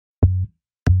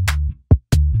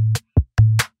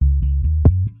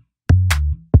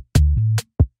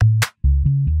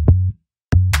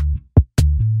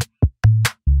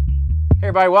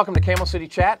everybody, welcome to Camel City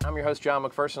Chat. I'm your host, John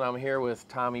McPherson. I'm here with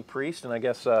Tommy Priest, and I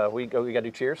guess we got to do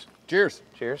cheers? Cheers.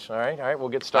 Cheers. All right, we'll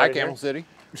get started. Hi, Camel City.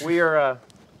 We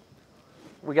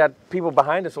got people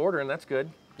behind us ordering, that's good.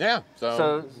 Yeah,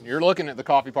 so you're looking at the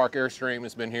Coffee Park Airstream.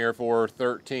 It's been here for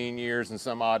 13 years and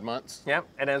some odd months. Yeah,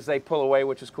 and as they pull away,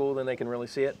 which is cool, then they can really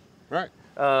see it. Right.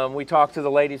 We talked to the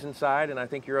ladies inside, and I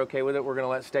think you're okay with it. We're going to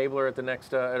let Stabler at the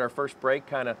next, at our first break,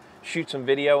 kind of shoot some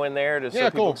video in there so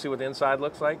people can see what the inside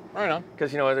looks like. Right on.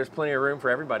 Because, you know, there's plenty of room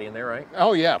for everybody in there, right?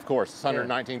 Oh, yeah, of course. It's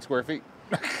 119 square feet.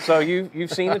 So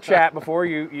you've seen the chat before.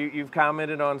 You've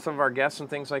commented on some of our guests and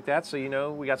things like that. So you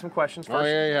know we got some questions first. Oh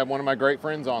yeah, you had one of my great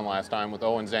friends on last time with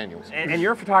Owens Daniels. And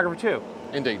you're a photographer too.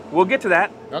 Indeed. We'll get to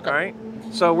that. Okay. All right.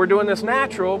 So we're doing this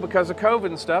natural because of COVID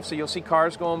and stuff. So you'll see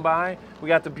cars going by. We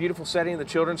got the beautiful setting of the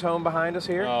children's home behind us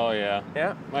here. Oh yeah.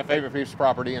 Yeah. My favorite piece of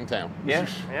property in town. Yeah.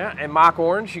 Yeah. And mock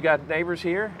orange. You got neighbors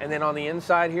here, and then on the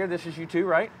inside here, this is you too,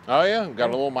 right? Oh yeah. We've got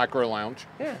a little micro lounge.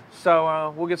 Yeah.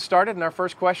 So we'll get started. And our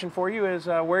first question for you is,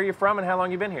 where are you from and how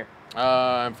long you been here?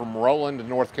 I'm from Roland,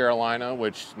 North Carolina,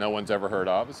 which no one's ever heard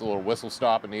of. It's a little whistle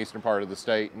stop in the eastern part of the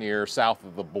state near south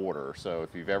of the border. So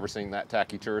if you've ever seen that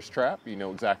tacky tourist trap, you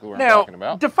know exactly what I'm talking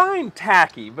about. Define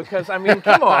tacky, because, I mean,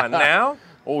 come on now.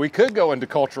 Well, we could go into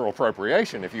cultural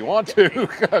appropriation if you want to.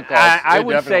 I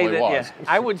would say that. Yeah,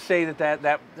 I would say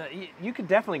that you could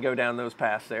definitely go down those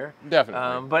paths there.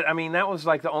 Definitely. But I mean, that was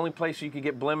like the only place you could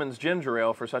get Blemen's ginger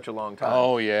ale for such a long time.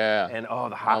 Oh yeah. And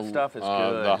the hot stuff is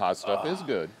good. The hot stuff is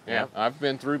good. Yeah, I've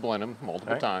been through Blenheim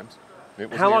multiple times. It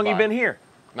was How long nearby. you been here?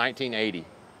 1980.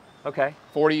 Okay.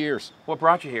 40 years. What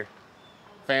brought you here?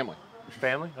 Family.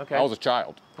 Family. Okay. I was a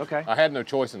child. Okay. I had no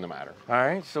choice in the matter. All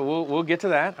right. So we'll get to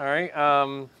that. All right.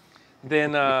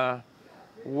 Then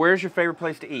where's your favorite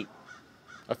place to eat?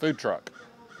 A food truck.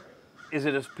 Is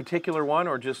it a particular one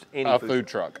or just any food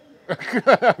truck?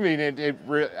 I mean,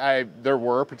 there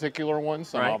were particular ones.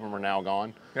 Some of them are now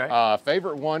gone. Right.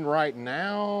 Favorite one right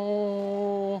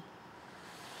now?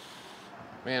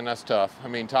 Man, that's tough. I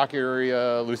mean,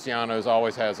 Taqueria Luciano's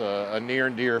always has a near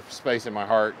and dear space in my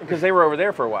heart. Because they were over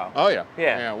there for a while. Oh, yeah.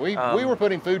 Yeah. Yeah, we were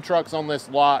putting food trucks on this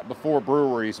lot before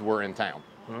breweries were in town.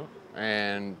 Mm-hmm.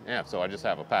 And, yeah, so I just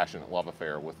have a passionate love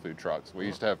affair with food trucks. We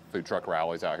used to have food truck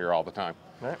rallies out here all the time.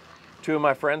 Right. Two of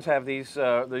my friends have these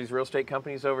real estate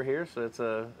companies over here, so it's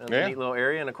a neat little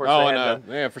area. And of course,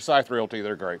 Forsyth Realty,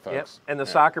 they're great folks. Yep. And the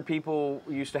soccer people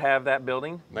used to have that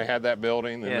building. They had that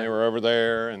building, and they were over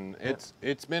there, and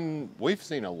we've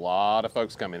seen a lot of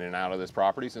folks come in and out of this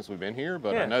property since we've been here.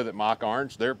 But I know that Mock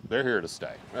Orange, they're here to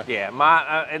stay.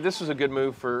 Yeah, this was a good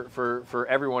move for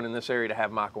everyone in this area to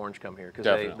have Mock Orange come here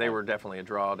because they were definitely a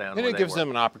draw down. And it gives them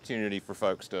an opportunity for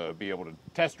folks to be able to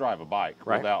test drive a bike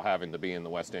without having to be in the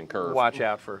West End curve. Watch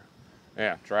out for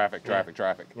traffic.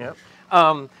 Yep.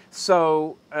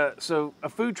 So a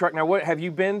food truck. Now, what have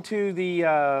you been to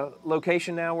the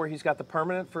location now where he's got the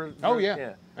permanent for? Oh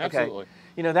yeah, absolutely. Okay.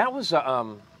 You know, that was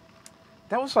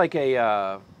like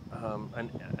an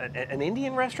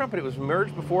Indian restaurant, but it was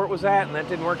merged before it was that, and that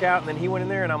didn't work out. And then he went in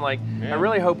there, and I'm like, I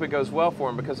really hope it goes well for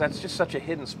him because that's just such a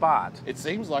hidden spot. It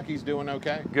seems like he's doing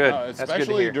okay. Good,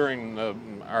 especially during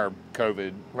our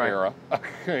COVID era.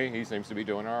 He seems to be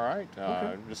doing all right.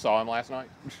 Just saw him last night.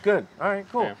 Good. All right.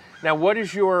 Cool. Yeah. Now,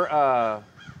 what's your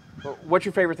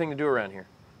favorite thing to do around here?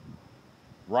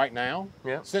 Right now?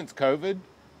 Yeah. Since COVID,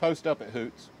 post up at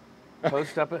Hoots.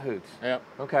 Post up at Hoots. Yep.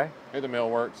 Okay. At the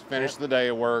Millworks, finish the day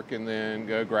of work, and then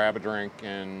go grab a drink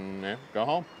and go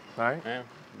home. All right. Yeah.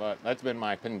 But that's been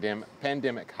my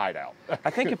pandemic hideout. I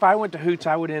think if I went to Hoots,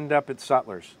 I would end up at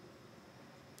Sutler's.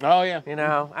 Oh yeah. You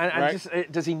know, I just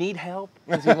does he need help?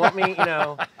 Does he want me? You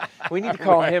know, we need to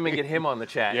call him and get him on the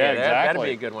chat. Yeah, exactly. That'd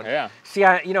be a good one. Yeah. See,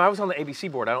 I was on the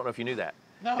ABC board. I don't know if you knew that.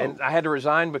 No. And I had to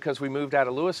resign because we moved out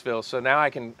of Louisville. So now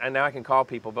I can call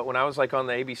people. But when I was like on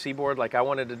the ABC board, like I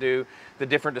wanted to do the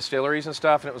different distilleries and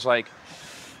stuff, and it was like,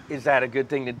 is that a good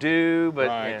thing to do?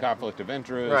 But conflict of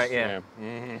interest. Right. Yeah.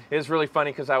 Mm-hmm. It was really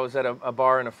funny because I was at a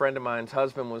bar and a friend of mine's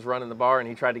husband was running the bar and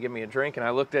he tried to give me a drink and I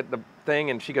looked at the thing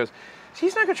and she goes,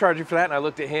 he's not going to charge you for that. And I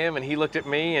looked at him and he looked at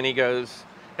me and he goes,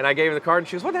 and I gave her the card and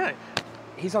she goes, what the heck?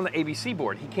 He's on the ABC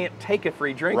board. He can't take a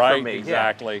free drink from me.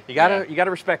 Exactly. Yeah. You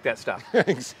gotta respect that stuff.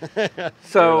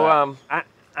 So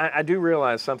I do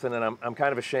realize something, and I'm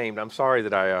kind of ashamed. I'm sorry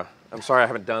that I'm sorry I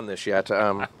haven't done this yet.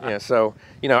 So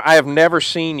I have never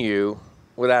seen you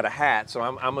without a hat. So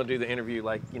I'm gonna do the interview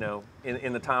like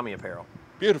in the Tommy apparel.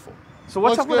 Beautiful. So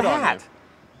what's up with the hat?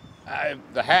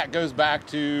 The hat goes back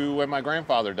to when my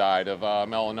grandfather died of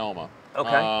melanoma.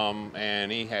 Okay.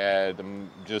 And he had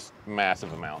just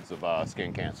massive amounts of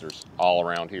skin cancers all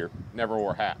around here. Never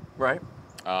wore a hat. Right.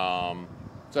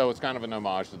 So it's kind of an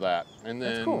homage to that. And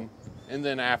then, That's cool. And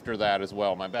then after that as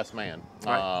well, my best man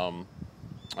Right.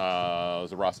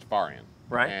 was a Rastafarian.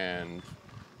 Right. And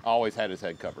always had his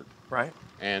head covered. Right.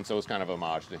 And so it's kind of a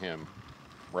homage to him.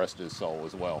 Rest his soul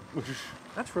as well.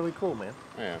 That's really cool, man.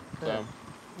 Yeah. So,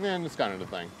 yeah, and it's kind of the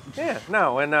thing. Yeah.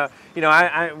 No, and you know,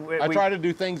 I try to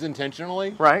do things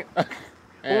intentionally. Right.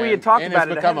 Well, we had talked about it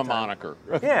and it's become a ahead of time. moniker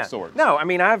of Yeah. sorts. No, I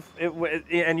mean,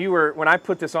 and you were, when I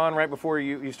put this on right before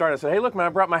you started, I said, hey, look, man, I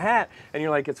brought my hat. And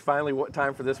you're like, it's finally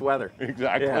time for this weather.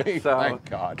 Exactly. Yeah, so, Thank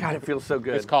God. God, it feels so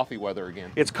good. It's coffee weather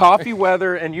again. It's coffee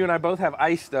weather, and you and I both have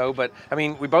ice, though. But, I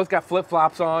mean, we both got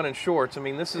flip-flops on and shorts. I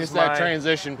mean, this is It's that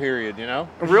transition period, you know?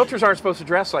 Realtors aren't supposed to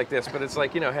dress like this, but it's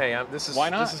like, you know, hey, Why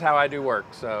not? This is how I do work,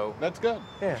 so. That's good.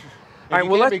 Yeah. If All right,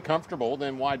 you well, can't be comfortable,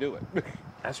 then why do it?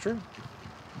 That's true.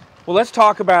 Well, let's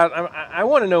talk about, I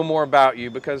want to know more about you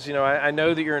because, you know, I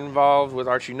know that you're involved with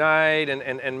Arts Unite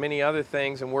and many other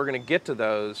things, and we're going to get to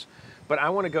those. But I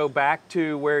want to go back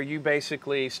to where you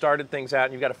basically started things out,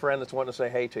 and you've got a friend that's wanting to say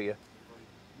hey to you.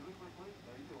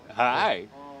 Hi.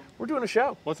 We're doing a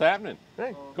show. What's happening?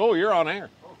 Hey. Cool, you're on air.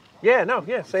 Yeah, no,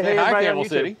 yeah. Say hey, hi, everybody Camel on YouTube.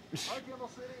 City. Hi, Camel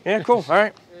City. Yeah, cool. All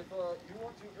right. If you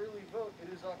want to early vote,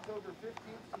 it is October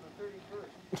 15th to the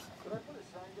 31st. Could I put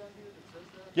a sign down here that says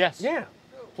that? Yes. Yeah.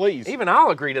 Please. Even I'll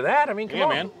agree to that. I mean, come Yeah, on.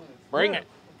 man. Bring Yeah. it.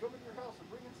 Come in your house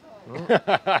and bring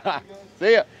a sign.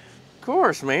 See ya. Of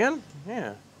course, man.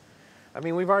 Yeah. I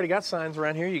mean, we've already got signs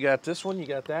around here. You got this one, you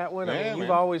got that one. I Yeah, mean, you've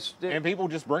man. always... And people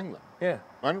just bring them, Yeah.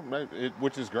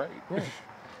 which is great. Yeah.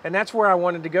 And that's where I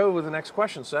wanted to go with the next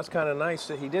question, so that's kind of nice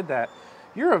that he did that.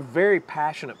 You're a very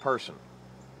passionate person.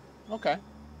 Okay.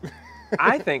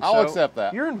 I think so. I'll accept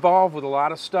that. You're involved with a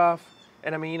lot of stuff.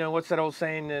 And I mean, you know, what's that old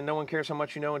saying? No one cares how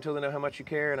much you know until they know how much you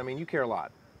care. And I mean, you care a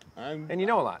lot. And you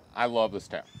know a lot. I love this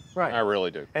town. Right. I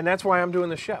really do. And that's why I'm doing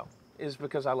this show, is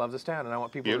because I love this town and I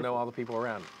want people Beautiful. to know all the people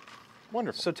around it.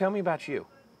 Wonderful. So tell me about you.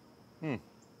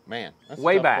 Man, that's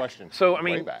Way a tough back. question. So, I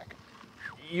mean, way back.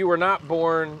 You were not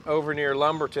born over near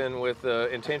Lumberton with the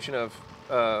intention of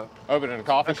Opening a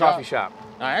coffee a shop. coffee shop.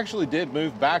 I actually did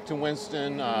move back to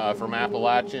Winston from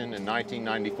Appalachian in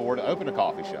 1994 to open a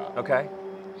coffee shop. Okay.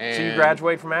 And So you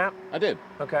graduated from App? I did.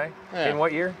 Okay. Yeah. In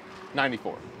what year?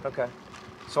 94. Okay.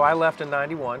 So I left in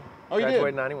 91. Oh, you Graduated did?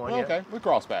 in 91, Oh, yeah. okay, we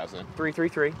crossed paths then.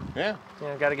 333. Yeah.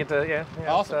 Yeah, got to get to, yeah.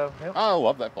 Awesome. So, yeah. I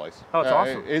love that place. Oh, it's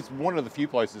awesome. It's one of the few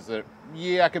places that,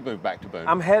 yeah, I could move back to Boone.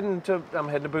 I'm heading to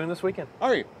Boone this weekend.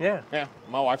 Are you? Yeah. Yeah.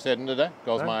 My wife's heading today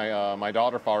because my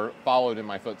daughter followed in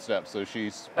my footsteps, so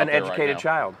she's up An there right educated now.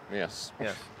 child. Yes.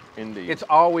 Yes. Indeed. It's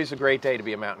always a great day to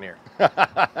be a mountaineer.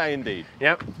 Indeed.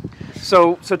 Yep.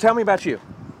 So tell me about you.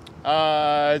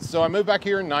 So I moved back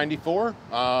here in '94.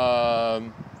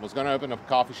 Was going to open a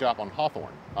coffee shop on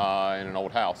Hawthorne in an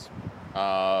old house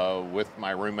with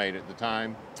my roommate at the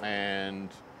time, and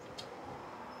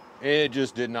it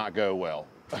just did not go well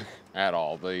at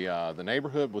all. The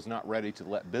neighborhood was not ready to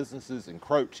let businesses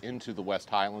encroach into the West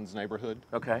Highlands neighborhood.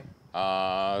 Okay.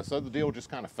 So the deal just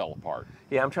kind of fell apart.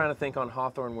 Yeah, I'm trying to think on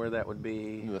Hawthorne where that would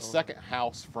be. The second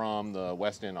house from the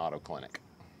West End Auto Clinic.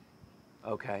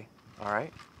 Okay. All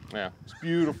right. Yeah, it's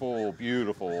beautiful,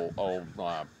 beautiful old,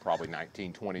 probably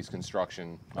 1920s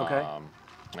construction. Okay.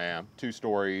 Yeah, 2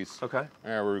 stories. Okay.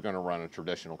 Yeah, we were going to run a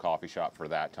traditional coffee shop for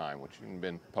that time, which had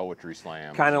been poetry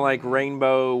slams. Kind of like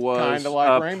Rainbow was. Kind of like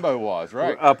up, Rainbow was,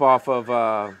 right? Up off of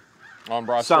On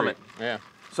Broad Summit. Street. Yeah.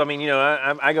 So I mean, you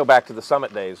know, I go back to the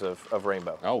Summit days of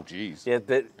Rainbow. Oh, geez. Yeah,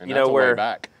 that And you that's know a way where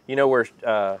back. you know where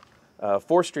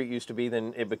 4th Street used to be.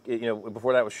 Then you know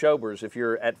before that was Schober's. If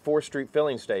you're at 4th Street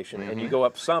filling station and you go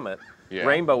up Summit, Yeah.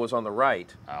 Rainbow was on the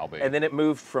right. I'll be. And then it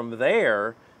moved from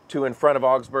there to in front of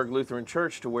Augsburg Lutheran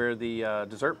Church to where the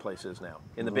dessert place is now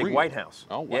in the big Really? White House.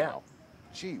 Oh, wow. Yeah.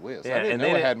 Gee whiz. Yeah, I didn't and know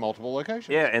then it it- had multiple locations.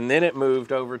 Yeah, and then it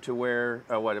moved over to where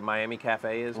what Miami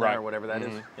Cafe is now, Right. or whatever that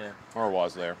is. Yeah, Or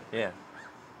was there. yeah.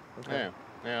 Okay.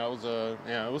 Yeah,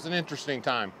 it was an interesting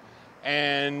time,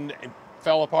 and it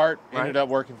fell apart. Ended Right. up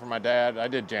working for my dad. I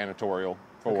did janitorial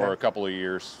for Okay. a couple of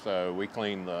years. So we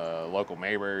cleaned the local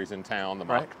Mayberries in town, the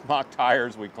Right. mock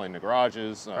tires. We cleaned the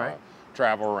garages. Right.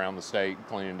 Travel around the state,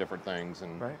 cleaning different things,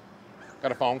 and Right.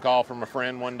 got a phone call from a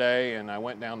friend one day, and I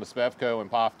went down to Spevco in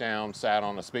Pofftown, sat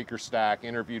on a speaker stack,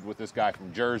 interviewed with this guy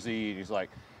from Jersey. And he's like,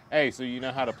 "Hey, so you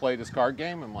know how to play this card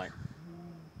game?" I'm like,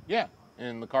 "Yeah."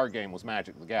 And the card game was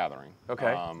Magic the Gathering.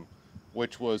 Okay.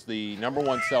 Which was the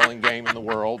 #1 selling game in the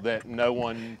world that no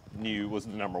one knew was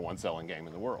the #1 selling game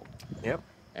in the world. Yep.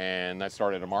 And that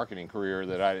started a marketing career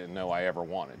that I didn't know I ever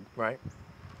wanted. Right.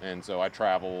 And so I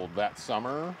traveled that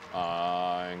summer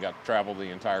and got to travel the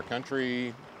entire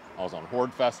country. I was on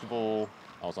Horde Festival,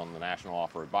 I was on the National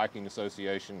Off-Road Biking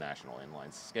Association, National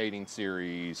Inline Skating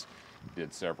Series,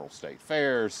 did several state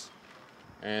fairs,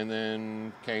 and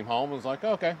then came home and was like,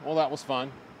 okay, well, that was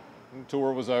fun. And the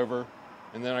tour was over,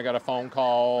 and then I got a phone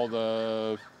call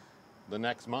the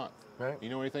next month. Right. You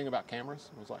know anything about cameras?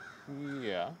 I was like,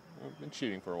 yeah, I've been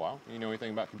shooting for a while. You know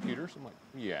anything about computers? I'm like,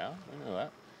 yeah, I know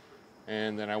that.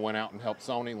 And then I went out and helped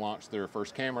Sony launch their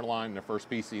first camera line, their first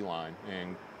PC line,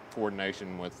 in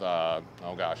coordination with,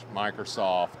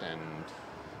 Microsoft and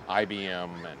IBM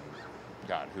and,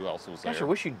 God, who else was there? Gosh, I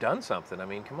wish you'd done something. I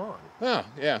mean, come on.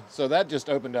 Yeah. So that just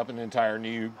opened up an entire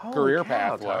new Holy career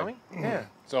cow, pathway. Tommy. Yeah.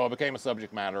 So I became a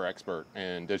subject matter expert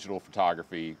in digital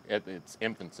photography at its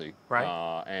infancy.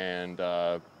 Right. And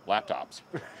laptops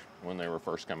when they were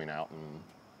first coming out, and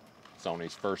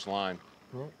Sony's first line.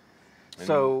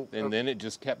 And then it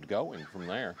just kept going from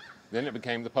there. Then it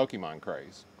became the Pokemon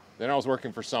craze. Then I was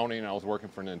working for Sony, and I was working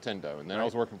for Nintendo, and then I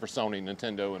was working for Sony,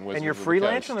 Nintendo, and Wizards And you're of the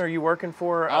freelancing, Coast. or are you working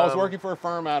for? I was working for a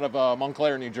firm out of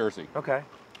Montclair, New Jersey. Okay.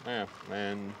 Yeah,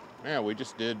 and we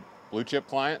just did blue chip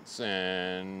clients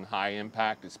and high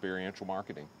impact experiential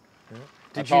marketing. Yeah.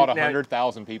 I taught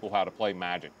 100,000 people how to play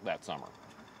Magic that summer.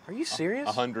 Are you serious?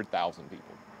 100,000 people.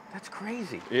 That's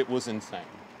crazy. It was insane.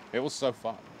 It was so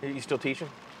fun. Are you still teaching?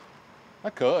 I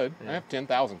could. Yeah. I have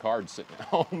 10,000 cards sitting at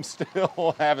home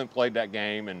still. Haven't played that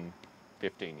game in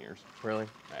 15 years. Really?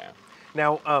 Yeah.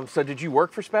 Now, so did you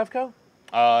work for Spevco?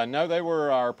 No, they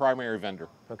were our primary vendor.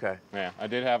 Okay. Yeah, I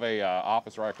did have a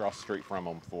office right across the street from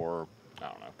them for, I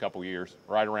don't know, a couple years,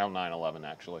 right around 9/11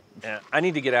 actually. Yeah, I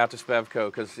need to get out to Spevco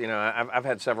because I've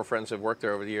had several friends who have worked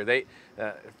there over the year. They,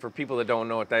 for people that don't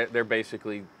know it, they're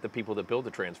basically the people that build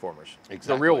the Transformers,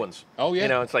 Exactly. the real ones. Oh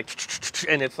yeah. It's like,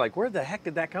 and it's like, where the heck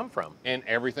did that come from? And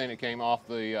everything that came out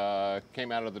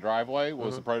of the driveway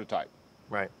was a prototype.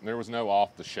 Right. There was no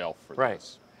off the shelf for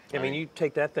this. I mean, you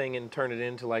take that thing and turn it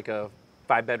into like a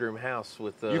 5-bedroom house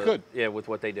with You could. Yeah, with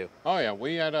what they do. Oh yeah,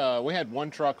 we had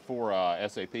one truck for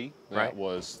SAP that Right.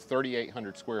 was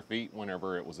 3,800 square feet.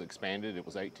 Whenever it was expanded, it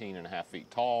was 18.5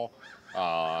 feet tall.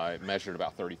 It measured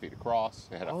about 30 feet across.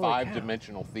 It had a Holy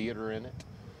 5-dimensional theater in it.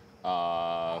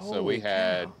 So we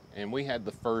had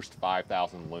the first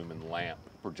 5,000 lumen lamp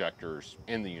projectors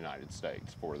in the United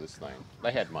States for this thing.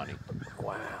 They had money.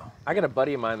 Wow. I got a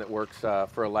buddy of mine that works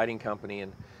for a lighting company,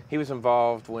 and he was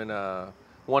involved when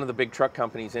one of the big truck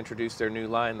companies introduced their new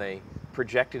line. They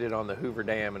projected it on the Hoover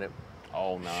Dam, and it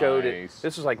showed it.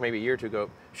 This was like maybe a year or two ago.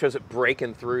 Shows it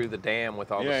breaking through the dam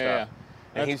with all the stuff. Yeah.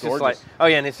 And That's he's gorgeous. just like, oh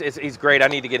yeah, and he's great. I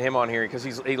need to get him on here because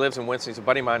he lives in Winston. He's a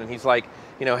buddy of mine, and he's like,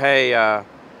 hey,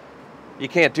 you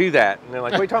can't do that. And they're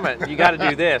like, what are you talking about? You got to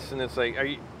do this. And it's like,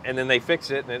 and then they fix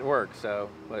it, and it works. So,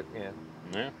 but yeah.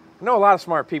 Yeah. I know a lot of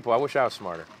smart people. I wish I was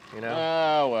smarter.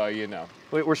 Well,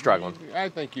 We're struggling. I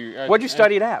think you. What'd you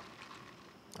study at App?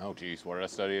 Oh, geez, what did I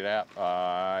study at App?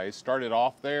 I started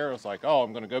off there. I was like, oh,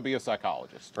 I'm going to go be a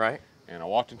psychologist. Right. And I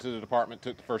walked into the department,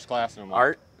 took the first class, and I'm like,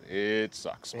 Art? It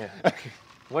sucks. Yeah.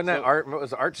 Wasn't that Art?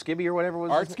 Was it Art Skibby or whatever?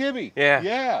 Art Skibby. Yeah.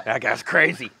 Yeah. That guy's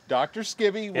crazy. Dr.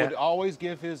 Skibby Yeah. would always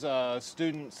give his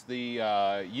students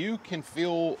you can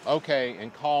feel okay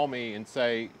and call me and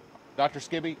say, Dr.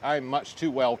 Skibby, I'm much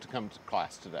too well to come to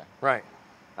class today. Right.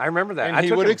 I remember that. And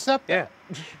he would accept that.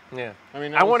 Yeah. Yeah. I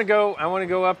mean, I want to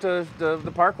go up to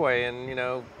the Parkway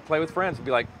and play with friends and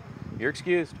be like, you're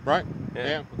excused. Right. Yeah.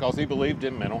 Yeah. Because he believed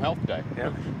in mental health day.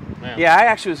 Yeah. Yeah. Yeah. I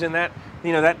actually was in that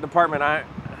that department.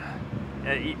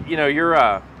 You're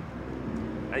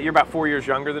about 4 years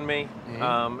younger than me,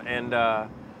 and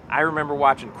I remember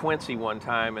watching Quincy one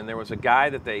time, and there was a guy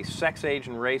that they sex age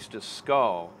and raced his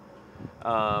skull.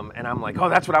 And I'm like, oh,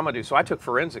 that's what I'm gonna do. So I took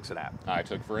forensics at App. I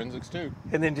took forensics too.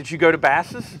 And then did you go to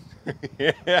Bass's?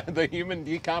 Yeah, the human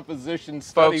decomposition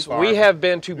study Folks, farm. we have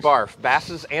been to BARF,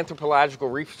 Bass's Anthropological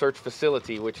Research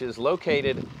Facility, which is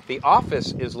located, the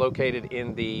office is located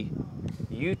in the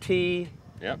UT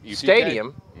UTK.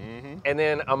 Stadium. And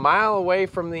then a mile away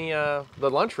from the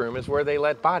lunchroom is where they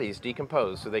let bodies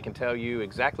decompose, so they can tell you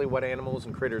exactly what animals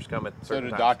and critters come at So certain did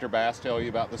times. Dr. Bass tell you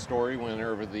about the story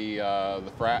whenever the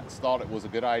frats thought it was a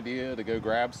good idea to go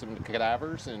grab some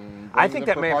cadavers and I bring think them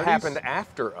that for may have parties? happened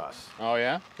after us. Oh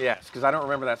yeah? Yes, because I don't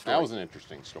remember that story. That was an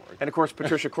interesting story. And of course,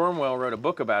 Patricia Cornwell wrote a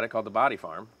book about it called The Body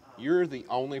Farm. You're the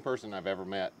only person I've ever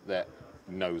met that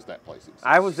knows that place exists.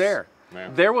 I was there. Yeah.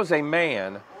 There was a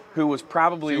man who was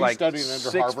probably So you like studied under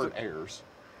 6 Harvard foot- heirs.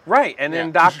 Right, and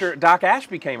then Yeah. Doc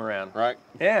Ashby came around. Right.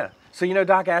 Yeah. So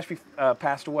Doc Ashby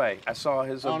passed away. I saw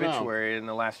his Oh, no. obituary in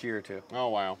the last year or two. Oh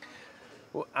wow.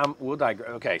 Well, we'll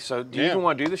digress. Okay, so do you Yeah. even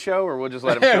want to do the show, or we'll just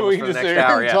let him film We us for the just next sit here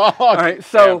hour? and Yeah. talk. All right.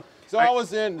 So So I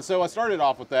was in. So I started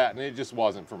off with that, and it just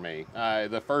wasn't for me.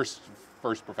 The first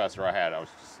first professor I had, I was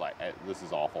just like, this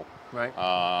is awful. Right.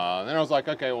 Then I was like,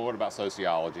 okay, well, what about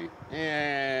sociology?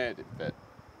 It didn't fit.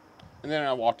 And then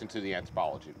I walked into the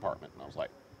anthropology department, and I was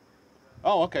like,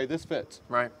 oh, okay, this fits.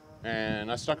 Right.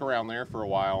 And I stuck around there for a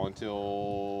while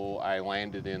until I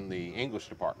landed in the English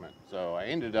department. So I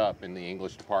ended up in the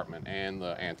English department and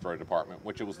the anthro department,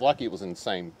 which it was lucky it was in the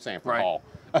same Sanford Hall.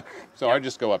 So I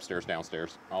just go upstairs,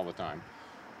 downstairs all the time.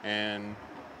 And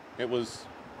it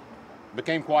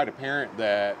became quite apparent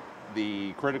that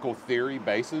the critical theory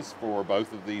basis for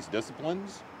both of these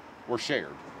disciplines were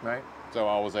shared. Right. So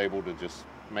I was able to just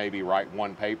maybe write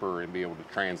one paper and be able to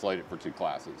translate it for 2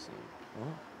 classes.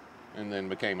 And then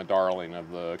became a darling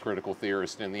of the critical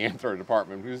theorist in the anthro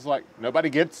department, who's like, nobody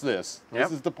gets this. Yep.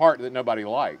 This is the part that nobody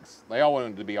likes. They all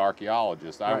wanted to be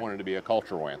archaeologists. I Right. wanted to be a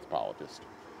cultural anthropologist.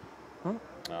 And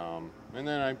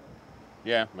then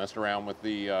I messed around with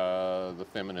the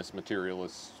feminist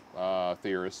materialist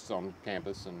theorists on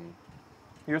campus, and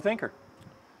You're a thinker.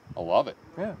 I love it.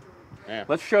 Yeah. Yeah.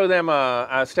 Let's show them.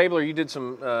 Stabler, you did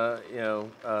some,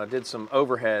 did some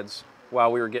overheads while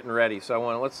we were getting ready.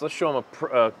 So let's show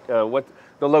them what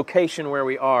the location where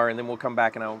we are, and then we'll come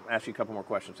back and I'll ask you a couple more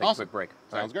questions. Take Awesome. a quick break.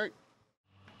 Sounds great.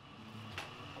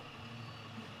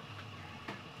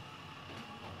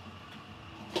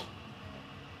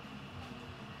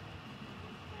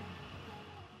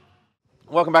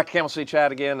 Welcome back to Camel City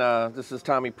Chat again. This is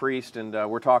Tommy Priest, and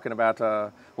we're talking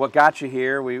about what got you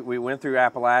here. We went through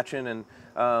Appalachian, and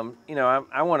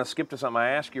I want to skip to something.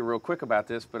 I asked you real quick about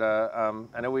this, but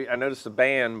I noticed the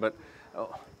band. But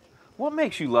what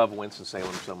makes you love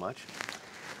Winston-Salem so much?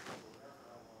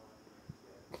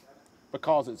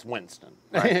 Because it's Winston,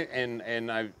 Right.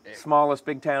 and Smallest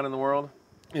big town in the world.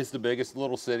 it's the biggest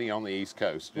little city on the East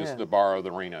Coast, just Yeah. to borrow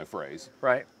the Reno phrase.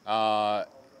 Right.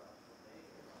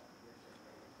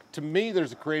 To me,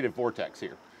 there's a creative vortex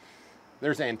here.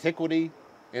 There's antiquity,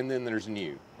 and then there's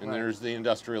new, and Right. there's the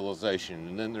industrialization,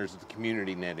 and then there's the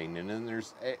community netting, and then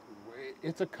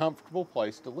it's a comfortable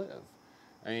place to live.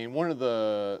 I mean, one of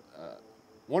the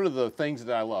things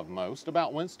that I love most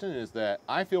about Winston is that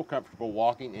I feel comfortable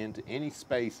walking into any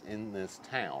space in this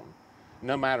town,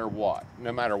 no matter what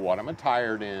I'm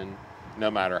attired in,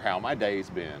 no matter how my day's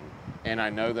been, and I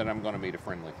know that I'm going to meet a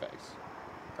friendly face.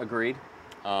 Agreed.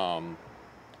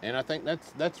 And I think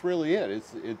that's really it.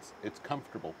 It's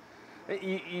comfortable.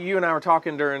 You and I were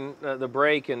talking during the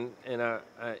break, and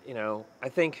I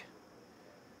think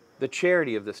the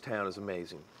charity of this town is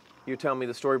amazing. You tell me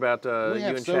the story about We you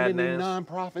have and so Chad many Nance.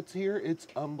 nonprofits here. It's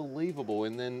unbelievable.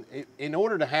 And then in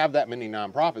order to have that many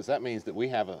nonprofits, that means that we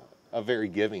have a very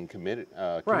giving community.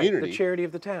 Right, the charity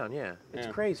of the town. Yeah, it's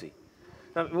Yeah. crazy.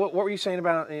 What were you saying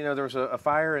about, there was a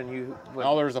fire and you...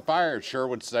 Oh, there was a fire at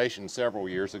Sherwood Station several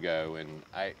years ago, and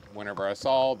whenever I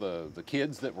saw the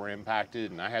kids that were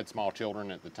impacted, and I had small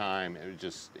children at the time,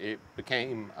 it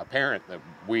became apparent that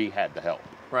we had to help.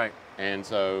 Right. And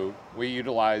so we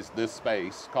utilized this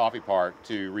space, Coffee Park,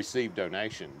 to receive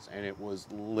donations, and it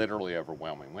was literally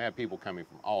overwhelming. We had people coming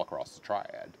from all across the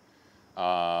Triad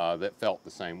that felt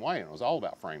the same way, and it was all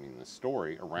about framing this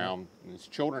story around these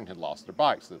children had lost their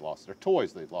bikes, they'd lost their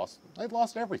toys, they'd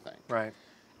lost everything. Right.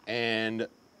 And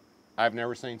I've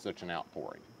never seen such an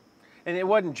outpouring. And it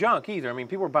wasn't junk either. I mean,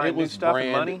 people were buying It new was stuff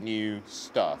and brand money. new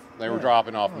stuff. They were Yeah.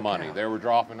 dropping off Oh, money. God. They were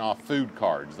dropping off food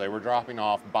cards. They were dropping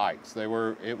off bikes. It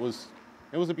was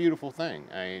a beautiful thing.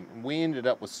 I mean, we ended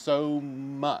up with so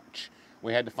much.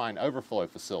 We had to find overflow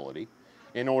facility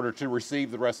in order to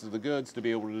receive the rest of the goods to be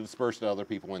able to disperse to other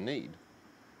people in need.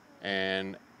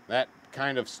 And that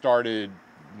kind of started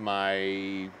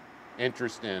my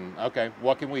interest in, okay,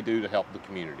 what can we do to help the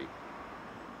community?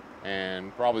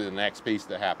 And probably the next piece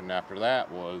that happened after that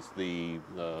was the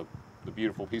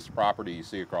beautiful piece of property you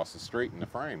see across the street in the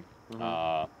frame.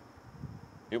 Mm-hmm.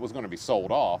 It was going to be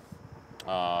sold off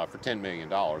for $10 million,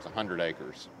 100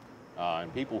 acres.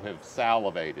 And people have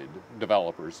salivated,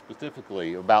 developers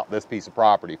specifically, about this piece of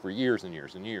property for years and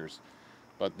years and years.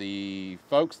 But the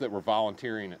folks that were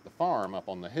volunteering at the farm up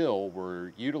on the hill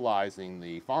were utilizing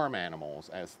the farm animals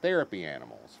as therapy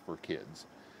animals for kids.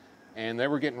 And they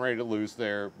were getting ready to lose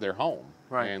their home,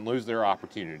 Right. and lose their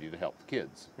opportunity to help the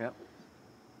kids. Yep.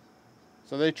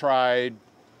 So they tried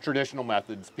traditional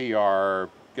methods,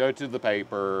 PR, go to the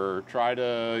paper, try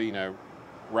to,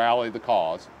 rally the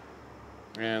cause,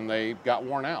 and they got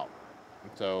worn out.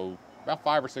 So about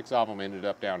 5 or 6 of them ended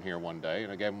up down here one day,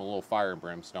 and I gave them a little fire and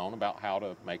brimstone about how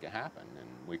to make it happen. And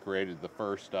we created the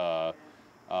first, what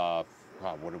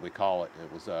did we call it?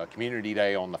 It was a community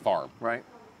day on the farm. Right.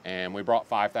 And we brought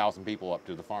 5,000 people up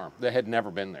to the farm that had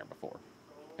never been there before.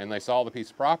 and they saw the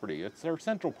piece of property. It's their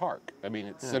Central Park. I mean,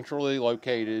 it's centrally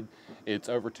located. It's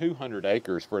over 200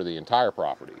 acres for the entire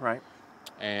property. Right.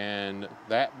 And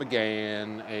that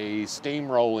began a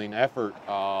steamrolling effort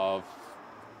of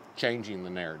changing the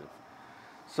narrative.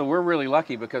 So we're really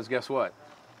lucky because guess what?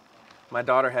 My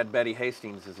daughter had Betty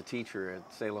Hastings as a teacher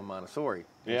at Salem Montessori.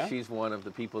 And Yeah? she's one of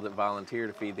the people that volunteer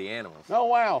to feed the animals. Oh,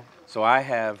 wow. So I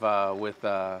have,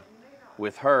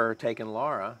 with her, taken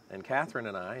Laura and Catherine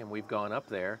and I, and we've gone up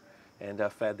there and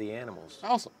fed the animals.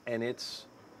 Awesome. And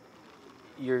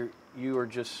you are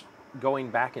just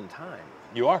going back in time.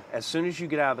 You are. As soon as you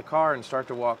get out of the car and start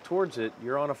to walk towards it,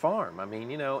 you're on a farm. I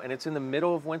mean, and it's in the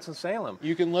middle of Winston-Salem.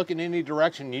 You can look in any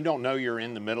direction. You don't know you're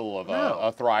in the middle of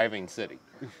a thriving city.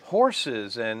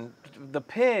 Horses and the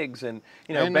pigs and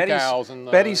And the cows and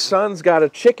the- Betty's son's got a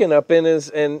chicken up in his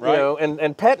and Right.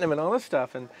 and petting him and all this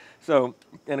stuff, and so,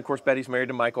 and of course Betty's married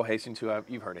to Michael Hastings, who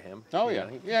you've heard of him. Oh, You yeah.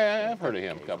 know, Yeah, I've heard of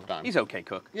him a couple times. he's okay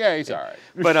cook. Yeah, he's all right.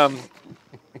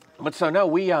 But so no,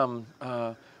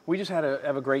 we just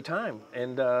have a great time,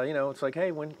 and it's like, hey,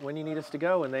 when you need us to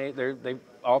go, and they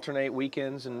alternate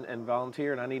weekends and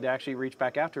volunteer, and I need to actually reach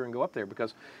back out to her and go up there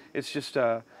because it's just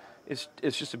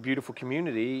it's just a beautiful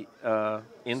community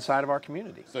inside of our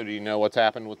community. So do you know what's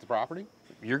happened with the property?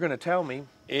 You're going to tell me.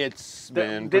 It's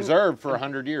been preserved for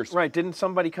 100 years. Right, didn't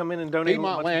somebody come in and donate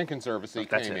Piedmont Land Conservancy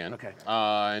came in. Okay.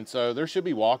 And so there should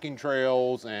be walking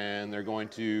trails, and they're going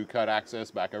to cut access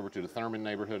back over to the Thurman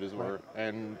neighborhood as well.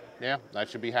 And yeah, that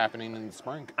should be happening in the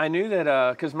spring. I knew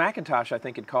that because McIntosh, I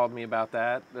think, had called me about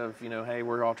that, of, hey,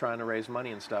 we're all trying to raise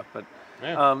money and stuff. But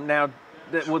now,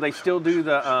 will they still do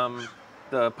the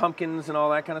pumpkins and all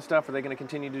that kind of stuff? Are they going to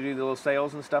continue to do the little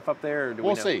sales and stuff up there? Or do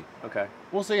We'll we know? see. Okay.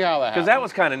 We'll see how that happens. Because that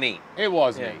was kind of neat. It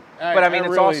was Yeah. neat. But I mean,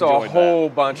 it's really also a enjoyed whole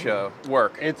bunch of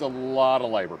work. It's a lot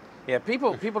of labor. Yeah,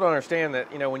 people don't understand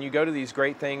that, when you go to these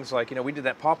great things, like, we did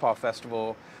that Pawpaw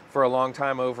Festival for a long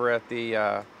time over at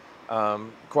the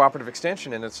Cooperative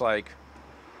Extension, and it's like,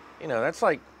 that's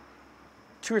like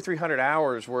 200 or 300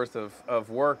 hours worth of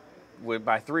work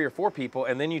by 3 or 4 people,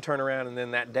 and then you turn around and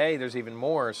then that day there's even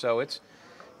more. So it's,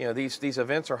 these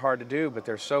events are hard to do, but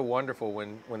they're so wonderful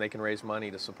when they can raise money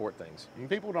to support things. And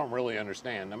people don't really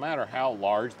understand, no matter how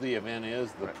large the event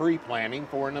is, the pre-planning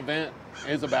for an event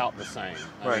is about the same.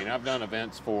 I mean, I've done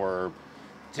events for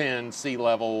 10 sea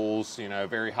levels,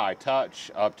 very high touch,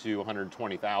 up to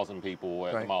 120,000 people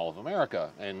at the Mall of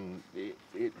America. And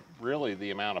it really,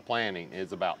 the amount of planning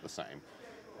is about the same.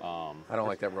 I don't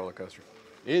like that roller coaster.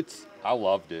 I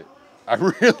loved it. I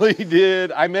really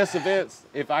did. I miss events.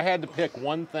 If I had to pick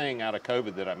one thing out of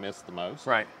COVID that I missed the most,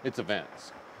 it's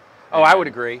events. Oh, I would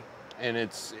agree. And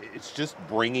it's just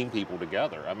bringing people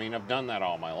together. I mean, I've done that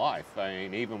all my life. I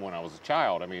mean, even when I was a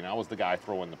child, I was the guy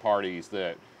throwing the parties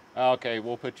that, okay,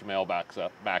 we'll put your mail back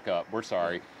up. We're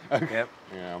sorry. Yep.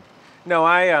 No,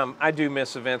 I do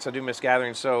miss events. I do miss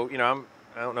gatherings. So,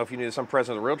 I don't know if you knew this, I'm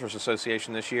president of the Realtors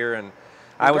Association this year, and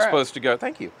I was supposed to go,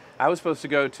 thank you. I was supposed to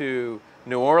go to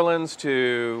New Orleans,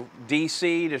 to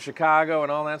D.C., to Chicago,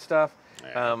 and all that stuff.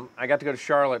 Yeah. I got to go to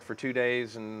Charlotte for 2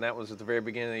 days, and that was at the very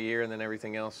beginning of the year, and then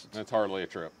everything else. That's hardly a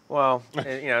trip. Well,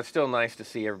 it's still nice to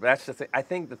see everybody. That's the thing. I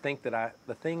think the thing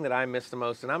that I miss the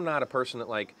most, and I'm not a person that,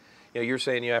 like, you're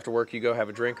saying after work you go have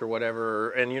a drink or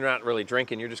whatever, and you're not really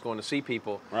drinking, you're just going to see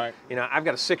people. Right. I've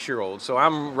got a 6-year-old, so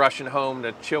I'm rushing home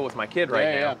to chill with my kid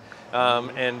right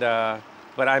now.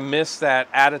 But I miss that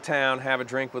out of town, have a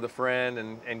drink with a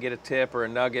friend and get a tip or a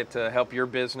nugget to help your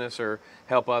business or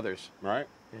help others. Right.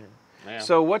 Yeah.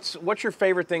 So what's your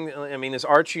favorite thing? I mean, is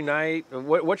Arts Unite?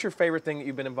 What's your favorite thing that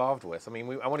you've been involved with? I mean,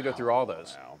 I want to go through all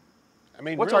those. Wow. I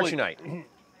mean, what's really, Arts Unite?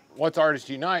 What's Artist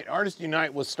Unite? Artist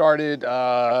Unite was started,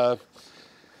 So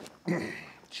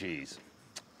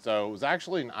it was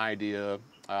actually an idea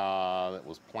that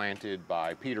was planted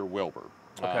by Peter Wilbur.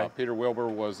 Okay. Peter Wilbur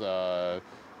was a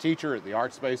teacher at the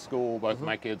Art Space School. Both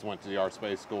my kids went to the Art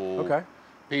Space School. Okay.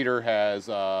 Peter has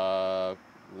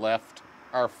left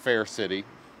our fair city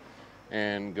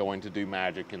and going to do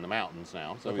magic in the mountains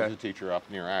now. So he's a teacher up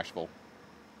near Asheville.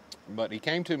 But he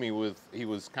came to me he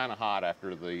was kind of hot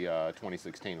after the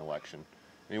 2016 election,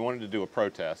 and he wanted to do a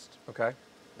protest. Okay.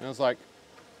 And I was like,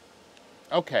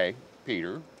 okay,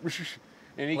 Peter.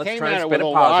 And he Let's came try at to it with spin a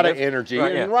it lot of positive. energy.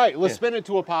 Right, And yeah. let's spin it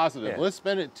to a positive. Yeah. Let's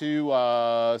spin it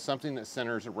to something that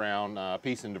centers around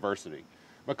peace and diversity.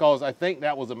 Because I think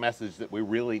that was a message that we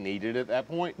really needed at that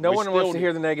point. No one wants to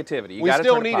hear the negativity. You we gotta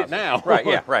still turn need positive. it now.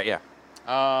 Right, yeah.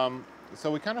 So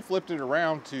we kind of flipped it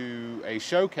around to a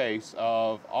showcase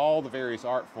of all the various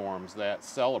art forms that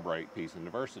celebrate peace and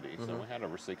diversity. So we had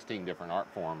over 16 different art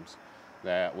forms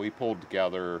that we pulled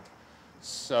together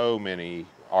so many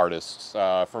artists,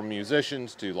 from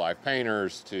musicians to live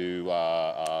painters to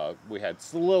we had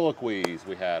soliloquies,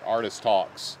 we had artist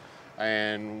talks,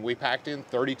 and we packed in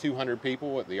 3,200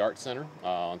 people at the Art Center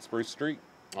on Spruce Street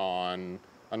on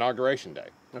Inauguration Day.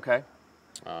 Okay.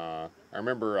 I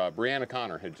remember Brianna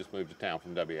Connor had just moved to town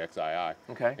from WXII.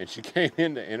 Okay. And she came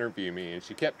in to interview me, and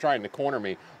she kept trying to corner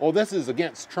me. Well, this is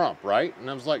against Trump, right? And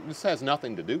I was like, this has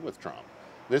nothing to do with Trump.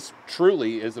 This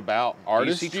truly is about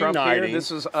artists uniting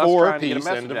This is us for trying to get a peace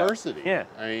and message out. diversity. Yeah.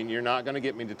 I mean, you're not going to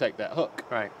get me to take that hook.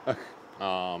 Right.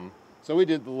 So we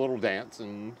did the little dance,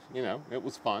 and, you know, it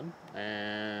was fun.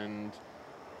 And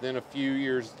then a few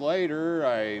years later,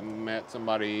 I met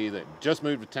somebody that just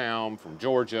moved to town from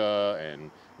Georgia,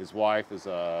 and his wife is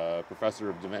a professor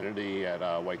of divinity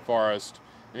at Wake Forest,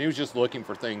 and he was just looking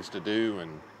for things to do.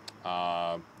 And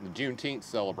the Juneteenth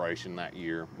celebration that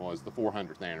year was the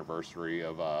 400th anniversary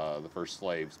of the first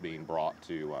slaves being brought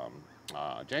to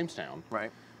Jamestown,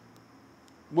 Right.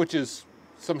 which is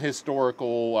some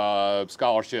historical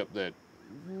scholarship that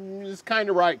is kind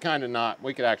of right, kind of not.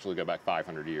 We could actually go back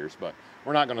 500 years, but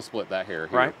we're not going to split that hair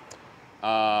here.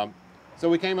 Right. So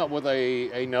we came up with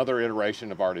another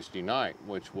iteration of Artists Unite,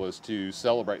 which was to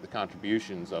celebrate the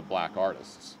contributions of black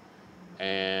artists.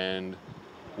 And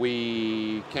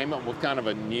we came up with kind of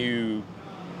a new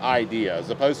idea. As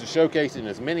opposed to showcasing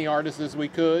as many artists as we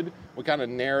could, we kind of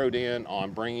narrowed in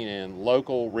on bringing in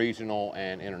local, regional,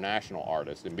 and international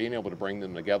artists and being able to bring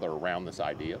them together around this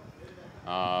idea.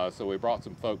 So we brought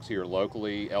some folks here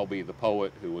locally. LB the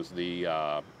Poet, who was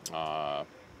the,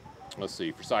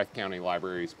 Forsyth County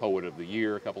Library's Poet of the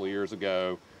Year a couple of years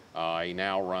ago. He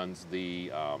now runs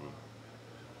the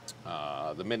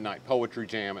Midnight Poetry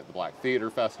Jam at the Black Theater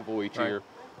Festival each year.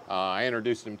 I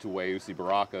introduced him to Weusi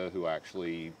Baraka, who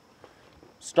actually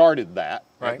started that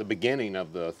at the beginning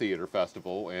of the theater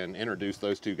festival, and introduced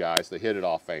those two guys. They hit it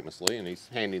off famously, and he's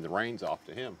handing the reins off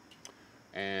to him.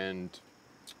 And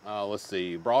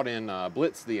brought in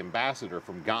Blitz the Ambassador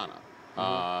from Ghana.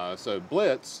 So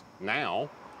Blitz now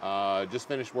just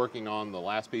finished working on the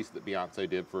last piece that Beyonce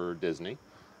did for Disney.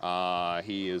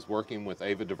 He is working with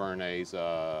Ava DuVernay's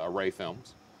Array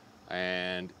Films.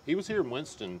 And he was here in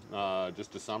Winston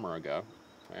just a summer ago.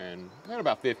 And had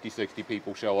about 50, 60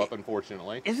 people show up,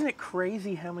 unfortunately. Isn't it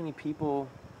crazy how many people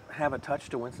have a touch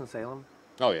to Winston-Salem?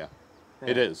 Oh, yeah.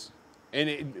 It is.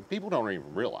 And people don't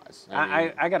even realize.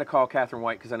 I got to call Catherine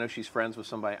White because I know she's friends with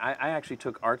somebody. I actually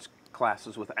took arts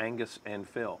classes with Angus and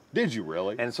Phil. Did you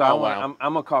really? And so I'm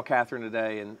going to call Catherine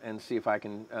today and see if I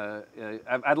can.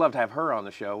 I'd love to have her on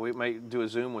the show. We might do a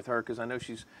Zoom with her because I know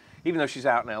even though she's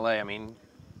out in LA, I mean,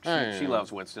 she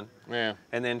loves Winston. Yeah.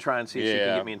 And then try and see if she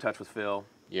can get me in touch with Phil.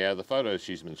 Yeah, the photos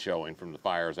she's been showing from the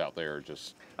fires out there are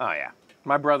just... Oh, yeah.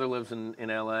 My brother lives in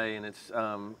LA, and it's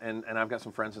and I've got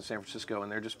some friends in San Francisco, and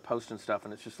they're just posting stuff,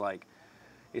 and it's just like,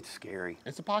 it's scary.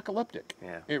 It's apocalyptic.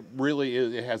 Yeah. It really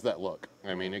is. It has that look.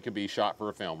 I mean, it could be shot for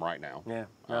a film right now. Yeah.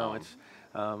 No, it's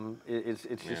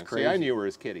just crazy. See, I knew her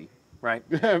as Kitty. Right.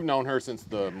 I've known her since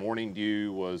the Morning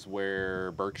Dew was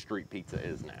where Burke Street Pizza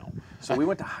is now. So we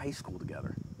went to high school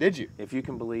together. Did you? If you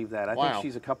can believe that. I think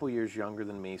she's a couple years younger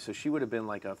than me, so she would have been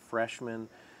like a freshman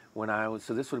when I was,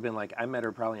 so this would have been like, I met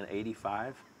her probably in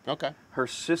 '85. Okay. Her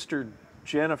sister,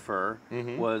 Jennifer,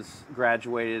 was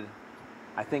graduated,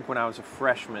 I think, when I was a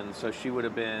freshman, so she would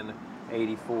have been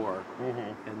 '84.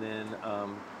 And then,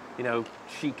 you know,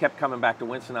 she kept coming back to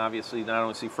Winston, obviously, not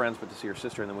only to see friends, but to see her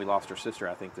sister, and then we lost her sister,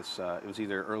 I think it was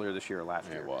either earlier this year or last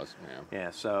year. It was, yeah.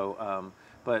 Yeah, so,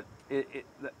 but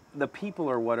the people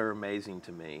are what are amazing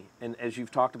to me. And as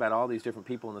you've talked about all these different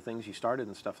people and the things you started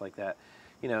and stuff like that,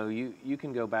 you know, you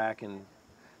can go back and,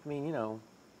 I mean, you know,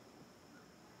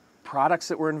 products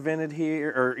that were invented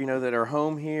here, or, you know, that are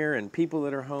home here, and people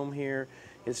that are home here,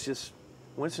 it's just,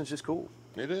 Winston's just cool.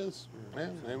 It is, yeah.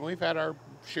 And we've had our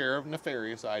share of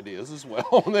nefarious ideas as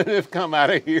well that have come out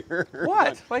of here.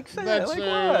 What? Like, say that, like what?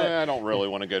 I don't really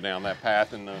want to go down that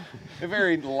path in a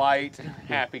very light,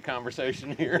 happy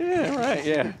conversation here. Yeah, right,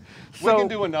 yeah. We can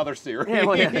do another series. Yeah,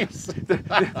 well,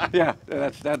 yeah.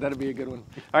 That'd be a good one.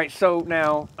 All right, so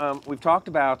now we've talked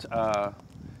about,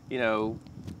 you know,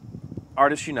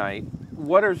 Artists Unite.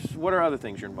 What are other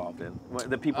things you're involved in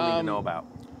that people need to know about?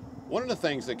 One of the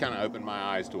things that kind of opened my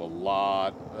eyes to a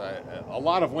lot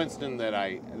of Winston that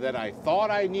I thought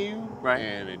I knew,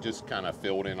 and it just kind of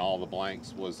filled in all the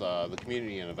blanks, was the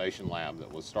Community Innovation Lab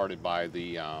that was started by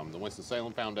the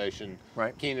Winston-Salem Foundation,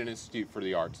 Keenan Institute for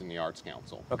the Arts, and the Arts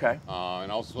Council. Okay.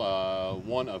 And also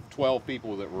one of 12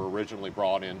 people that were originally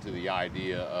brought into the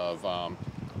idea of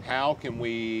how can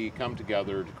we come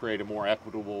together to create a more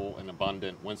equitable and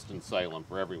abundant Winston-Salem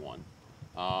for everyone.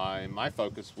 And my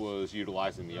focus was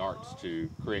utilizing the arts to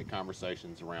create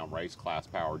conversations around race, class,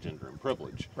 power, gender, and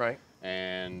privilege. Right.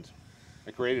 And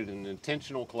I created an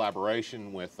intentional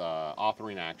collaboration with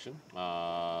Authoring Action,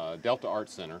 Delta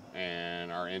Arts Center,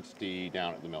 and our entity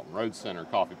down at the Milton Road Center,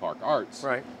 Coffee Park Arts.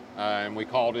 Right. And we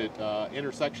called it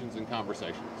Intersections and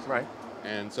Conversations. Right.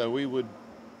 And so we would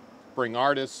bring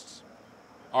artists,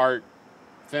 art,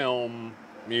 film,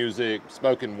 music,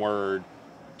 spoken word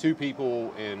to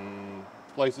people in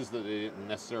places that they didn't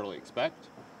necessarily expect,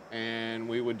 and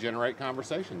we would generate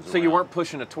conversations. So you weren't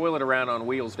pushing a toilet around on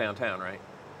wheels downtown, right?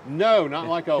 No, not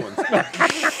like Owens,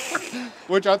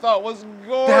 which I thought was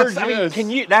gorgeous.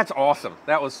 That's awesome.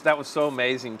 That was so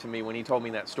amazing to me when he told me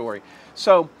that story.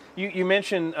 So you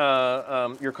mentioned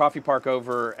your coffee park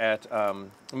over at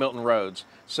Milton Roads.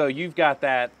 So you've got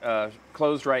that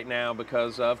closed right now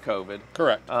because of COVID.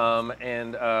 Correct.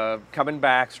 And coming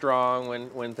back strong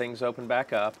when things open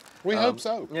back up. We hope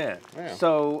so. Yeah. Yeah.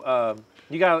 So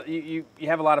you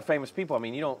have a lot of famous people. I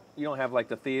mean, you don't have like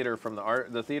the theater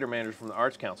manager from the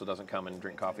Arts Council doesn't come and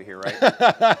drink coffee here,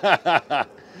 right?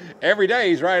 Every day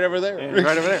he's right over there. Yeah,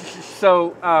 right over there.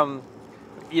 So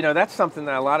that's something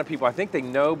that a lot of people, I think they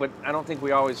know, but I don't think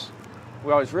we always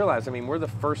realize. I mean, we're the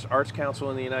first arts council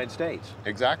in the United States.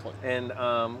 Exactly. And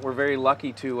we're very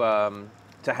lucky to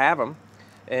have them,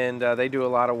 and they do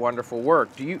a lot of wonderful work.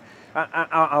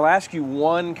 I'll ask you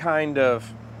one kind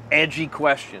of edgy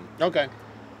question. Okay.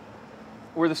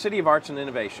 We're the city of arts and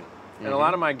innovation. And a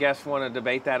lot of my guests want to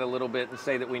debate that a little bit and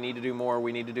say that we need to do more,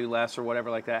 we need to do less, or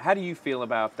whatever like that. How do you feel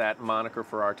about that moniker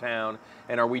for our town,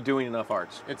 and are we doing enough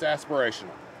arts? It's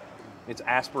aspirational. It's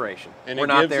aspiration. And we're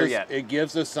not there yet. It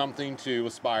gives us something to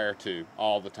aspire to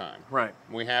all the time. Right.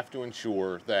 We have to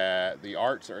ensure that the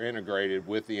arts are integrated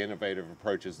with the innovative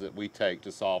approaches that we take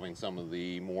to solving some of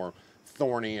the more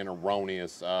thorny and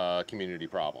erroneous community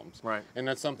problems. Right. And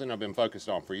that's something I've been focused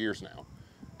on for years now.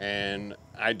 And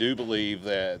I do believe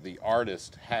that the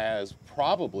artist has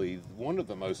probably one of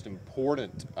the most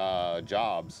important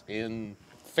jobs in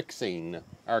fixing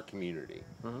our community.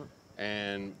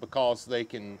 And because they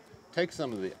can take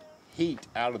some of the heat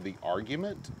out of the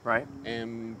argument, right,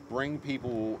 and bring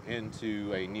people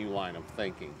into a new line of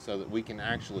thinking so that we can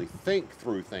actually think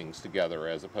through things together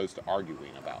as opposed to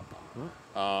arguing about them.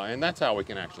 And that's how we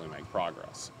can actually make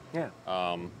progress. Yeah.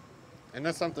 And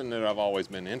that's something that I've always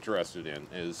been interested in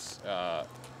is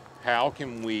how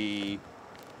can we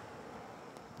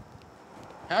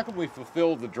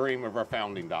fulfill the dream of our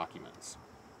founding documents?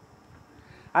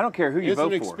 I don't care who you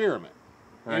vote for. It's an experiment.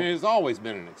 Right. And it has always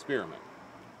been an experiment.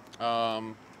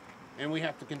 And we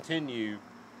have to continue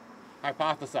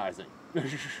hypothesizing.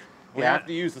 We have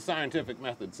to use the scientific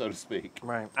method, so to speak.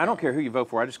 Right. I don't care who you vote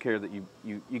for. I just care that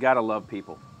you got to love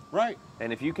people. Right.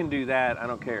 And if you can do that, I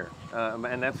don't care.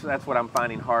 And that's what I'm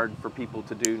finding hard for people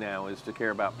to do now, is to care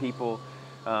about people.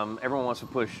 Everyone wants to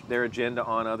push their agenda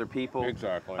on other people.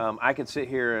 Exactly. I could sit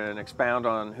here and expound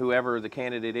on whoever the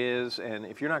candidate is, and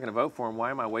if you're not going to vote for him, why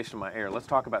am I wasting my air? Let's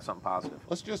talk about something positive.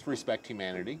 Let's just respect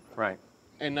humanity. Right.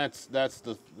 And that's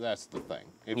the thing.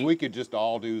 If we could just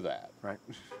all do that. Right.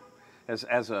 As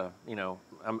a,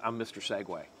 I'm Mr.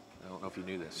 Segway. I don't know if you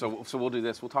knew this. So we'll do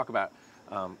this. We'll talk about,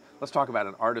 let's talk about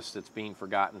an artist that's being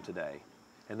forgotten today,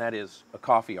 and that is a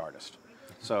coffee artist.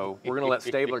 So we're going to let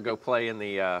Stabler go play in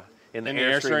the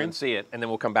Airstream and see it, and then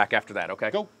we'll come back after that,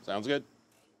 okay? Cool. Sounds good.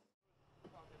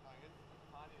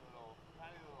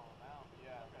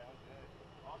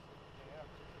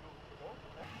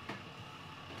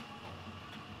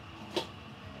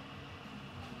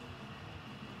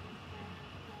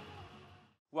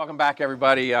 Welcome back,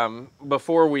 everybody.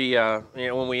 Before we,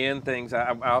 when we end things,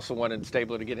 I also wanted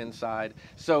Stabler to get inside.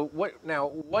 So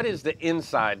what is the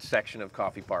inside section of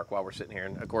Coffee Park while we're sitting here?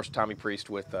 And of course, Tommy Priest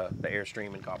with the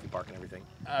Airstream and Coffee Park and everything.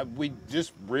 We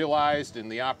just realized,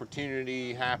 and the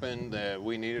opportunity happened, that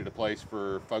we needed a place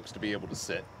for folks to be able to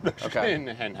sit and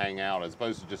hang out as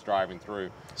opposed to just driving through.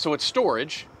 So it's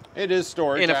storage. It is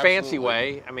storage. In a fancy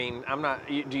way. I mean,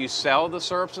 do you sell the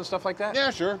syrups and stuff like that? Yeah,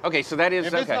 sure. Okay, so that is,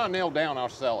 If it's not nailed down, I'll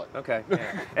sell it. Okay.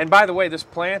 Yeah. And by the way, this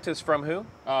plant is from who?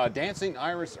 Dancing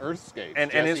Iris Earthscapes.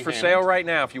 And it's for sale right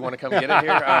now if you want to come get it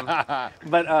here.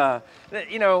 But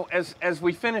as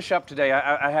we finish up today,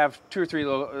 I have 2 or 3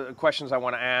 little questions I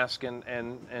want to ask,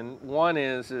 and one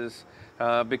is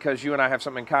because you and I have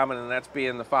something in common, and that's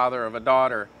being the father of a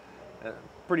daughter.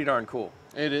 Pretty darn cool.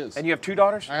 It is. And you have 2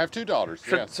 daughters? I have 2 daughters,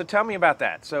 yes. So tell me about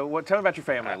that. So tell me about your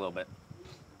family a little bit.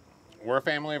 We're a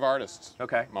family of artists.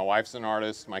 Okay. My wife's an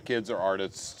artist. My kids are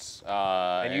artists.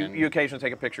 And you occasionally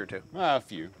take a picture or 2? A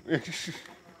few.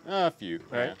 A few.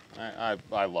 Right. Yeah.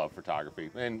 I love photography,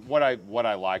 and what I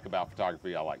like about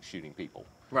photography, I like shooting people.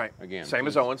 Right. Again, Same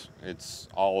as Owens. It's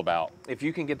all about. If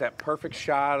you can get that perfect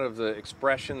shot of the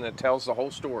expression that tells the whole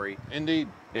story, Indeed.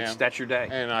 Yeah. that's your day.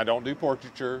 And I don't do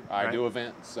portraiture. I Right. do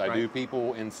events. I do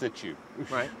people in situ.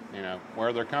 Right. You know,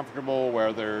 where they're comfortable,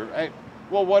 where they're,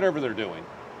 well, whatever they're doing.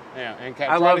 Yeah, and I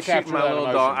try love to shooting capture my that little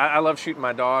emotion. dog. I love shooting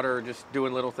my daughter, just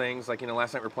doing little things. Like,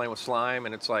 last night we were playing with slime,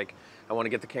 and it's like, I want to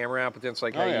get the camera out, but then it's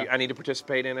like, Oh, hey, yeah. I need to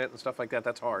participate in it and stuff like that.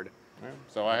 That's hard. Yeah.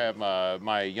 So I have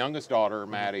my youngest daughter,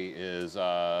 Maddie, is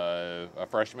a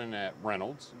freshman at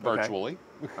Reynolds, virtually,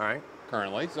 All right.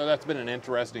 currently. So that's been an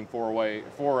interesting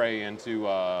foray into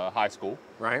high school.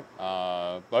 Right.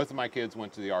 Both of my kids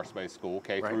went to the arts-based school,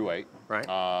 K Right. through 8,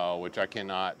 Right. which I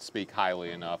cannot speak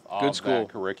highly enough of. Good school. That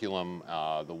curriculum.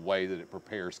 The way that it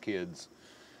prepares kids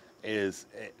is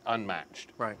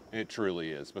unmatched. Right. It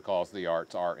truly is, because the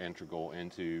arts are integral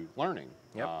into learning.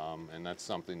 Yep. And that's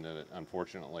something that,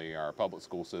 unfortunately, our public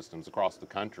school systems across the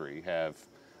country have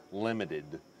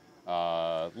limited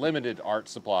art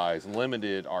supplies,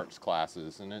 limited arts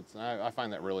classes, and I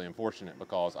find that really unfortunate,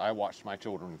 because I watched my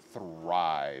children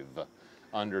thrive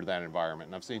under that environment,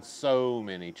 and I've seen so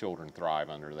many children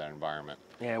thrive under that environment.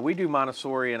 Yeah, we do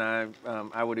Montessori, and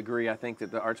I would agree. I think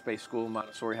that the arts-based school and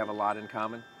Montessori have a lot in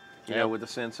common, Yeah. with the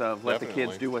sense of let the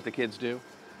Definitely. kids do what the kids do.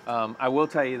 I will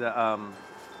tell you that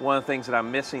one of the things that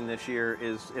I'm missing this year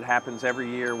is it happens every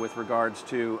year with regards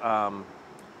to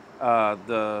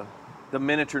the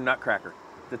miniature nutcracker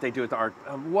that they do at the art.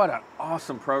 What an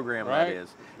awesome program that Right.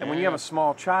 is. And when you have a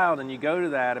small child and you go to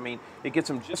that, I mean, it gets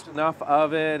them just enough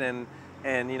of it, and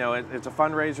it's a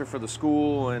fundraiser for the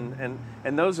school, and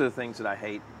those are the things that I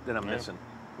hate that I'm missing.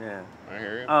 Yeah. I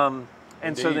hear you.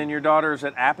 And so Indeed. then your daughter's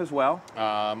at App as well.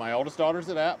 My oldest daughter's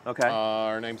at App. Okay.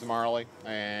 Her name's Marley,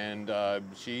 and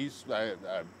she's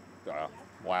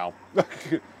wow.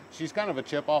 She's kind of a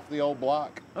chip off the old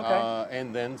block. Okay.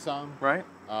 And then some. Right.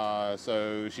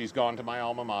 So she's gone to my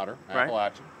alma mater, Right.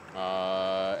 Appalachian,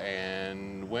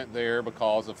 and went there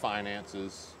because of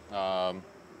finances.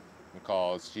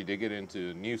 Because she did get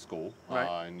into new school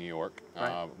Right. in New York.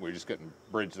 Right. We just couldn't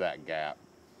bridge that gap,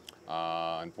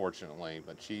 unfortunately.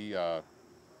 But she's an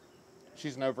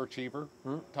overachiever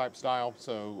type style,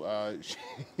 so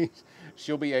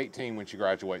she'll be 18 when she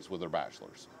graduates with her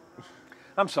bachelor's.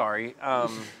 I'm sorry.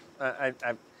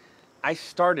 I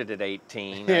started at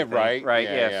 18. I think. Right. Right.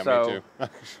 Yeah, so, me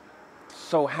too.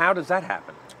 so how does that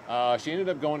happen? She ended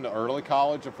up going to early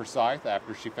college of Forsyth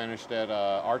after she finished at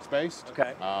arts-based.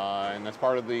 Okay. And that's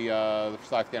part of the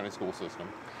Forsyth County school system.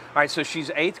 All right. So she's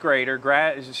eighth grader.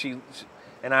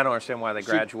 And I don't understand why they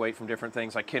graduate from different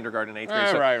things like kindergarten, eighth grade.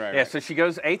 So, Right. Yeah. Right. So she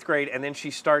goes eighth grade, and then she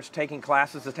starts taking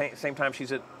classes at the same time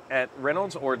she's at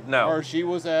Reynolds, or no? Or she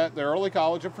was at the early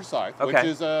college of Forsyth, which Okay.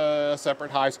 is a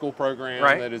separate high school program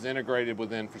Right. that is integrated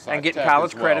within Forsyth And getting Tech college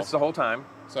as well. credits the whole time.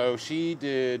 So she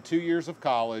did 2 years of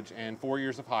college and 4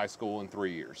 years of high school in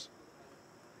 3 years.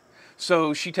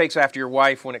 So she takes after your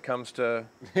wife when it comes to.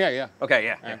 Yeah. Okay.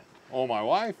 Yeah. Well, my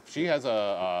wife, she has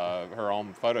her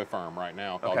own photo firm right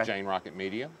now called Okay. Jane Rocket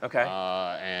Media. Okay.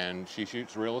 And she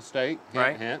shoots real estate. Hint,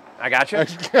 Right. hint. I got you.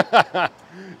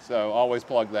 So always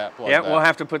plug that. Yeah, we'll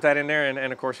have to put that in there,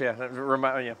 and of course,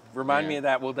 remind me of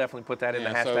that. We'll definitely put that in the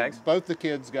hashtags. So both the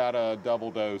kids got a double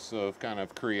dose of kind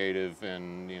of creative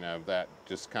and that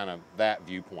just kind of that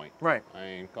viewpoint. Right.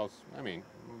 Because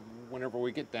whenever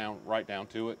we get right down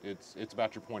to it, it's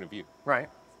about your point of view. Right.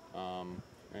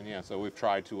 So we've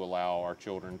tried to allow our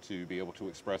children to be able to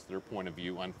express their point of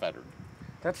view unfettered,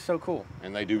 That's so cool.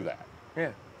 and they do that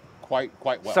Yeah. quite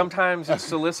well. Sometimes it's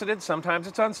solicited, sometimes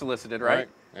it's unsolicited, right?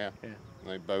 Yeah. Yeah.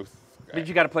 They both. But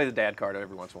you got to play the dad card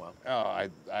every once in a while.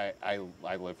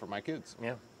 I live for my kids.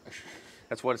 Yeah.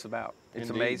 That's what it's about. It's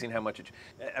Indeed. amazing how much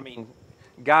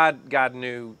God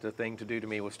knew the thing to do to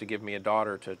me was to give me a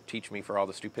daughter to teach me for all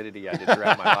the stupidity I did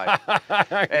throughout my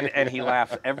life. And he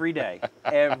laughs every day.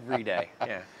 Every day.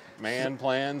 Yeah. Man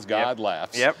plans, God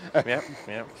laughs. Yep.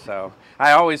 So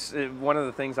I always, one of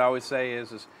the things I always say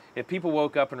is if people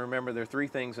woke up and remember there are three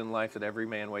things in life that every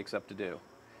man wakes up to do,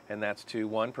 and that's to,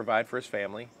 one, provide for his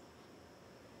family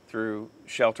through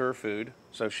shelter or food.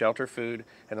 So shelter, food,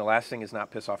 and the last thing is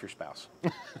not piss off your spouse.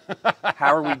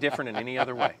 How are we different in any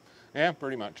other way? Yeah,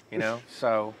 pretty much.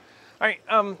 So, all right,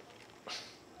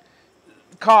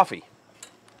 coffee.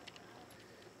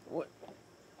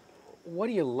 What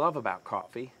do you love about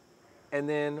coffee? And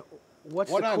then what's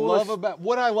What the I coolest?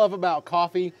 love about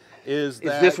coffee is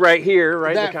Is this right here,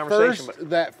 right? That The conversation.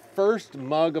 that first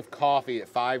mug of coffee at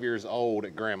 5 years old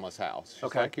at Grandma's house. She's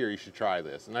Okay. like, here, you should try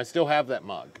this. And I still have that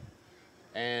mug.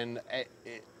 And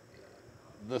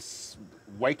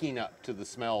waking up to the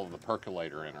smell of the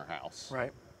percolator in our house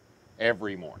Right.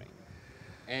 every morning.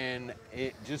 And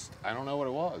it just, I don't know what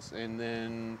it was. And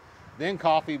then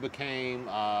coffee became,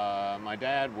 my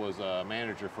dad was a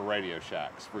manager for Radio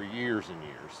Shacks for years and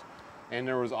years. And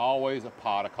there was always a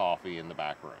pot of coffee in the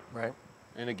back room. Right.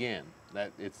 And again,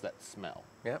 it's that smell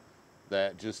Yep.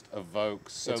 that just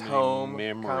evokes so It's many home,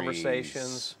 memories.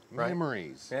 conversations. Right.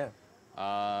 Memories. Yeah.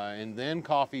 And then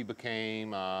coffee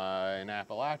became an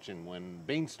Appalachian when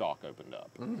Beanstalk opened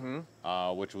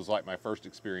up, which was like my first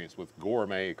experience with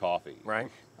gourmet coffee. Right.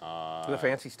 The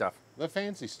fancy stuff. The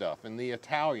fancy stuff and the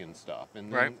Italian stuff, and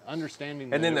then Right.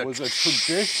 understanding And that then it the was a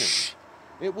tradition.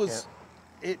 It was,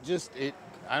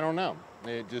 I don't know.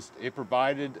 It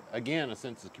provided, again, a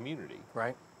sense of community.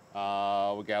 Right.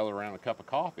 We gathered around a cup of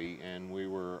coffee, and we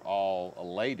were all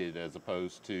elated as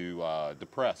opposed to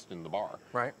depressed in the bar.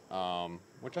 Right.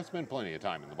 Which I spent plenty of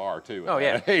time in the bar too Oh, at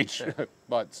yeah. that age. Yeah.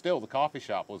 But still, the coffee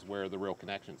shop was where the real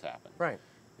connections happened. Right.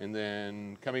 And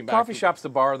then coming back, Coffee shop's the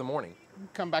bar of the morning.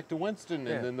 come back to Winston,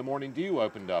 Yeah. and then the Morning Dew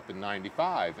opened up in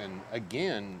 '95. And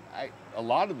again, a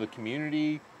lot of the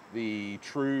community, the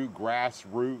true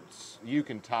grassroots, you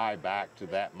can tie back to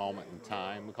that moment in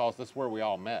time because that's where we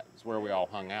all met. It's where we all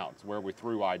hung out. It's where we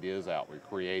threw ideas out. We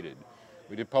created.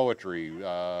 We did poetry.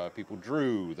 People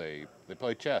drew. They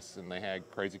played chess, and they had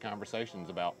crazy conversations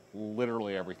about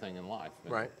literally everything in life.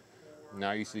 And Right.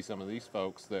 now you see some of these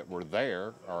folks that were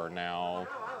there are now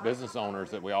business owners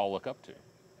that we all look up to.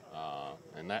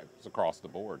 And that's across the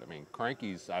board. I mean,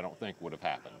 Cranky's, I don't think would have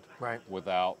happened Right.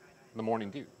 without the Morning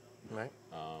Dew, Right.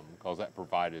 because that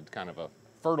provided kind of a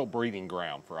fertile breeding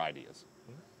ground for ideas.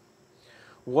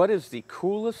 What is the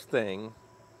coolest thing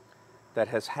that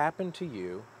has happened to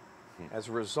you as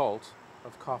a result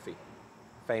of coffee?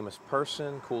 Famous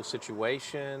person, cool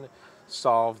situation,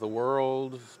 solve the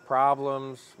world's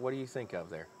problems. What do you think of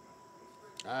there?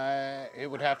 It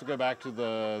would have to go back to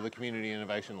the Community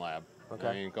Innovation Lab. Okay.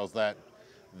 I mean, because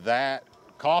that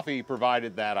coffee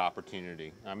provided that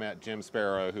opportunity. I met Jim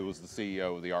Sparrow, who was the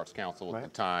CEO of the Arts Council at Right. the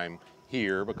time,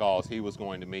 here because he was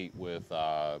going to meet with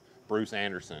Bruce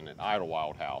Anderson at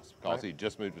Idlewild House because Right. he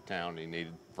just moved to town and he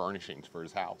needed furnishings for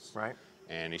his house. Right.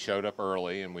 And he showed up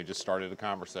early, and we just started a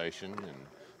conversation and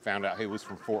found out he was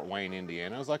from Fort Wayne,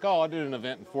 Indiana. I was like, oh, I did an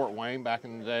event in Fort Wayne back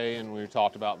in the day, and we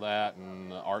talked about that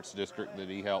and the arts district that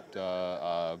he helped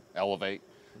elevate.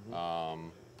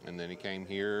 And then he came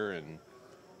here, and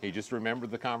he just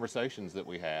remembered the conversations that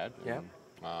we had. Yeah.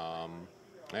 And,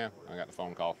 yeah, I got the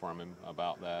phone call from him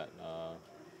about that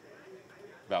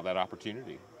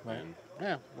opportunity. Right. And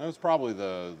yeah, that was probably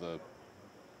the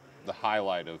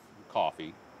highlight of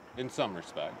coffee in some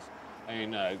respects. I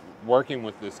mean, working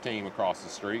with this team across the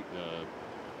street to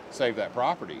save that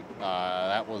property,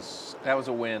 that was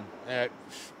a win.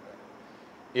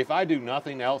 if I do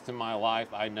nothing else in my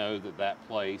life, I know that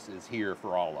place is here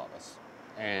for all of us,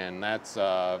 and that's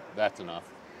enough.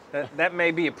 That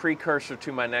may be a precursor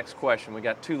to my next question. We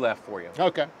got two left for you.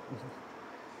 Okay.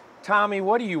 Tommy,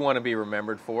 what do you want to be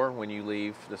remembered for when you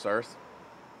leave this earth?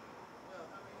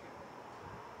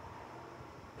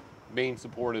 Being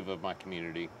supportive of my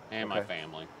community and my Okay.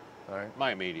 family, All right.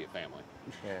 my immediate family.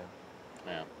 Yeah.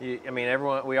 Yeah. I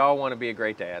mean, we all want to be a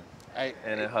great dad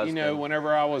and a husband. You know,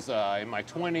 whenever I was in my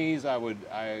 20s, I would,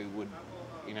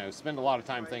 spend a lot of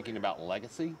time thinking about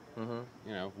legacy. Mm-hmm.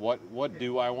 You know, what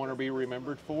do I want to be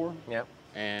remembered for? Yep.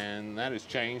 And that has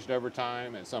changed over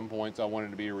time. At some points, I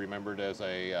wanted to be remembered as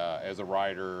a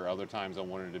writer. Other times, I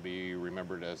wanted to be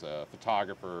remembered as a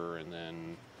photographer. And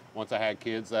then once I had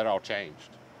kids, that all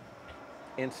changed.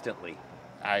 Instantly.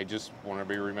 I just want to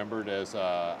be remembered as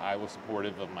I was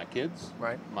supportive of my kids,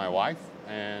 Right. my wife,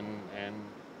 and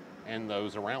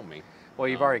those around me. Well,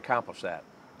 you've already accomplished that.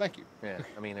 Thank you. Yeah.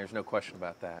 I mean, there's no question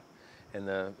about that. And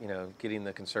getting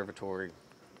the conservatory,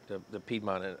 the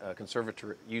Piedmont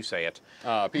Conservatory, you say it.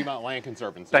 Piedmont Land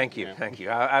Conservancy. Thank you, Yeah. thank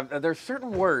you. There's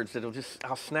certain words that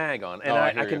I'll snag on, and Oh, I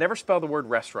I hear can you. never spell the word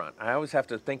restaurant. I always have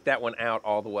to think that one out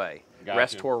all the way. Gotcha.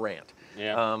 Restaurant.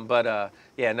 Yeah.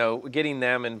 Getting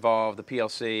them involved, the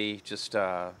PLC, just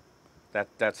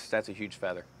that's a huge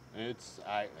feather. It's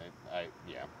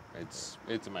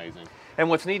it's amazing. And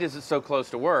what's neat is it's so close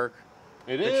to work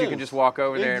It that is. you can just walk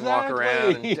over there and walk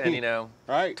around Exactly. and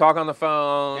Right. talk on the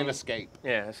phone And escape.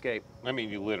 Yeah, escape. I mean,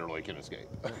 you literally can escape.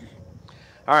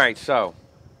 All right, so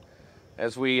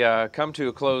as we come to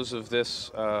a close of this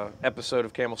episode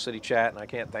of Camel City Chat, and I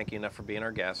can't thank you enough for being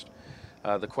our guest,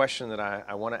 the question that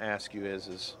I want to ask you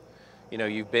is,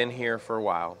 you've been here for a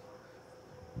while.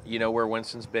 You know where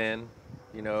Winston's been.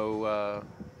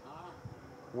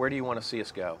 Where do you want to see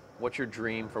us go? What's your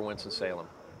dream for Winston-Salem?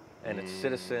 and its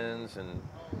citizens, and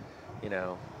you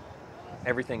know,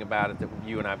 everything about it that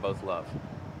you and I both love.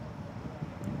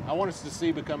 I want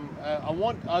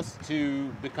us to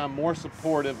become more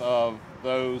supportive of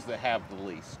those that have the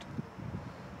least.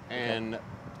 And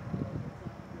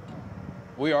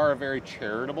we are a very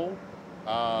charitable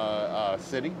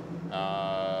city,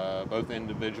 both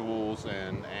individuals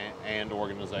and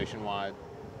organization-wide.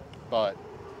 But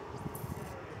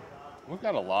we've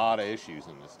got a lot of issues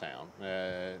in this town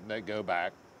that go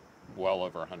back well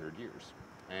over 100 years.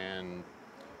 And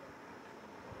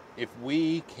if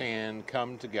we can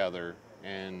come together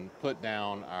and put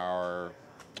down our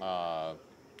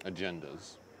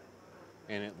agendas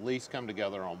and at least come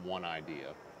together on one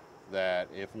idea, that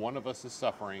if one of us is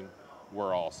suffering,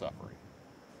 we're all suffering.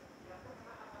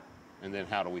 And then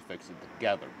how do we fix it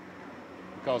together?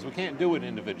 Because we can't do it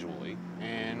individually,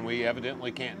 and we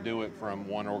evidently can't do it from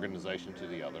one organization to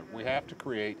the other. We have to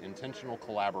create intentional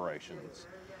collaborations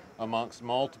amongst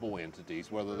multiple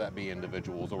entities, whether that be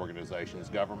individuals, organizations,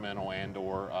 governmental and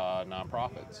or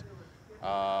nonprofits,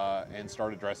 and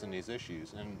start addressing these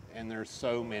issues. And there's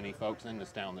so many folks in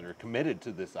this town that are committed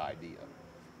to this idea,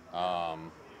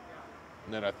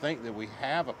 that I think that we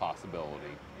have a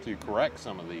possibility to correct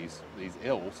some of these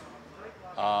ills.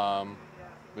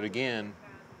 But again,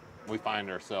 we find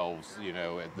ourselves, you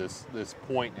know, at this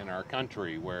point in our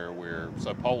country where we're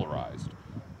so polarized.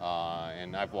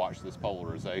 And I've watched this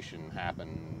polarization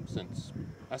happen since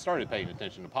I started paying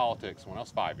attention to politics when I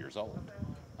was 5 years old.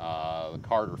 The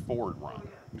Carter-Ford run.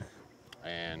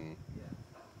 And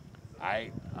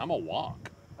I'm a wonk.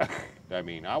 I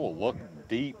mean, I will look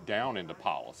deep down into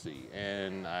policy,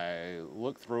 and I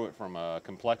look through it from a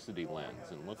complexity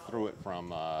lens and look through it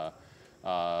from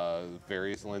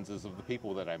various lenses of the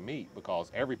people that I meet,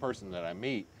 because every person that I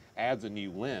meet adds a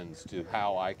new lens to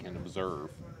how I can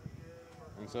observe.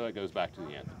 And so that goes back to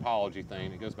the anthropology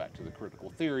thing, it goes back to the critical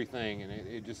theory thing, and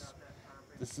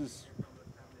this is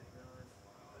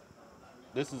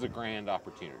a grand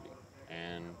opportunity,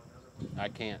 and I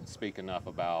can't speak enough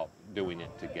about doing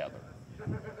it together.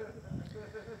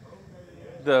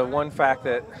 The one fact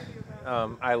that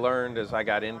I learned as I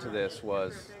got into this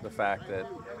was the fact that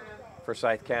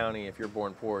Forsyth County, if you're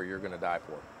born poor, you're going to die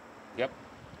poor. Yep.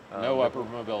 No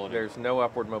upward mobility. There's no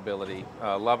upward mobility.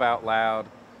 Love Out Loud,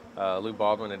 Lou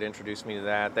Baldwin had introduced me to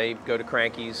that. They go to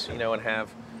Cranky's, you know, and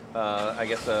have, I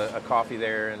guess, a coffee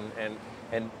there, and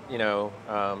you know,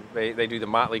 they do the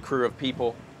motley crew of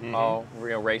people, all, you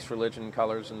know, race, religion,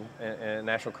 colors, and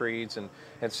national creeds, and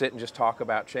sit and just talk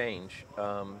about change.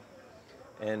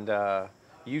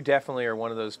 You definitely are one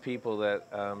of those people that,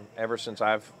 ever since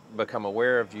I've become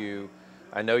aware of you,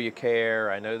 I know you care.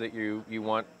 I know that you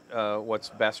want what's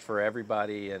best for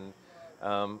everybody, and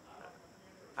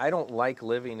I don't like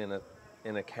living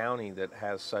in a county that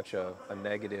has such a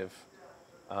negative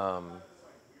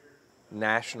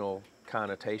national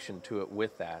connotation to it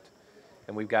with that,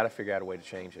 and we've got to figure out a way to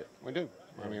change it. We do.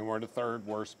 I mean, we're the third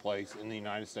worst place in the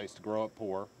United States to grow up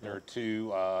poor. There are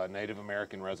two Native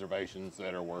American reservations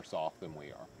that are worse off than we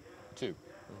are. Two.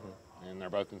 And they're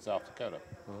both in South Dakota.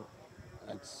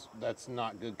 That's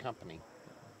not good company.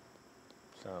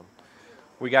 So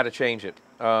we got to change it.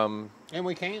 And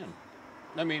we can.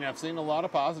 I mean, I've seen a lot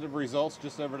of positive results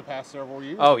just over the past several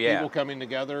years. Oh, yeah. People coming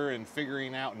together and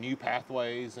figuring out new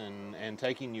pathways and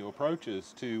taking new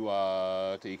approaches to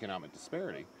economic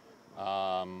disparity.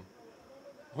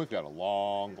 We've got a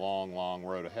long, long, long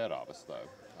road ahead of us, though.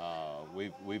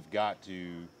 We've got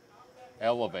to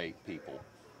elevate people,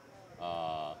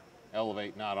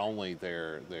 elevate not only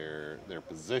their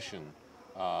position,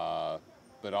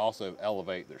 but also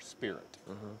elevate their spirit,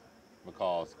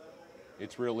 because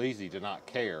it's real easy to not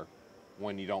care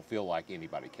when you don't feel like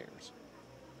anybody cares.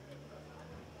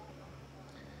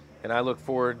 And I look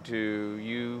forward to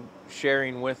you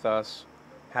sharing with us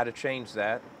how to change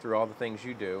that through all the things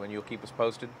you do, and you'll keep us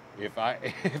posted. If I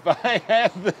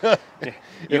had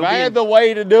the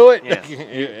way to do it, yes.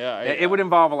 It would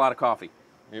involve a lot of coffee.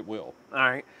 It will. All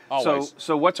right. Always.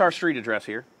 So what's our street address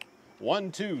here?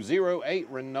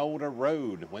 1208 Renolda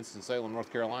Road, Winston-Salem,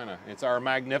 North Carolina. It's our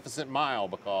magnificent mile,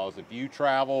 because if you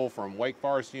travel from Wake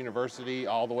Forest University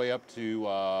all the way up to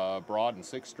Broad and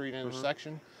 6th Street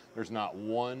intersection, there's not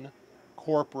one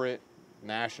corporate,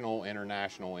 national,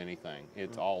 international, anything.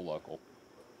 It's all local.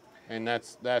 And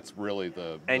that's really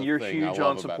the And you're thing huge I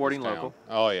love on supporting about this local.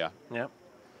 town. Oh, yeah. Yep.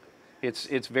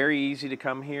 It's very easy to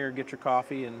come here, get your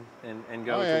coffee, and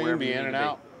go Oh, to yeah, you wherever can be you in need and to be.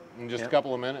 out in just Yep. a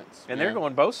couple of minutes. And they're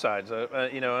going both sides.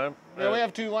 You know. Yeah, we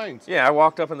have 2 lanes. Yeah, I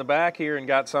walked up in the back here and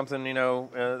got something, you know,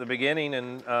 at the beginning,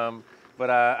 and But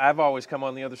I've always come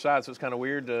on the other side, so it's kind of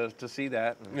weird to see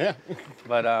that. Yeah.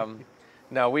 But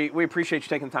no, we appreciate you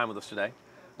taking the time with us today.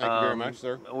 Thank you very much,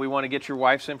 sir. We want to get your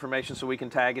wife's information so we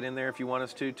can tag it in there if you want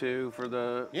us to, too, for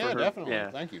the... Yeah, for her. definitely. Yeah.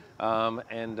 Thank you.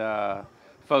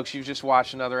 Folks, you've just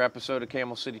watched another episode of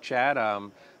Camel City Chat.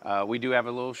 We do have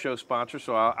a little show sponsor,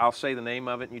 so I'll say the name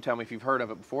of it, and you tell me if you've heard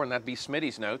of it before, and that'd be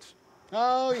Smitty's Notes.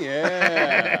 Oh,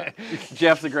 yeah.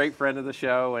 Jeff's a great friend of the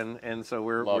show, and so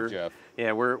Love Jeff.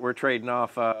 Yeah, we're trading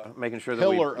off, making sure that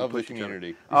Pillar we of the push each other.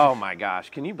 community. Oh my gosh,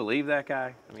 can you believe that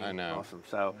guy? I know. Awesome.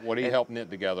 So what he helped knit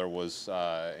together was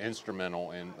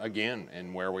instrumental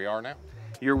in where we are now.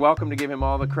 You're welcome to give him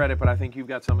all the credit, but I think you've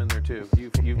got some in there too.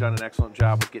 You've done an excellent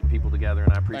job with getting people together,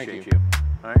 and I appreciate you.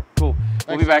 All right, cool.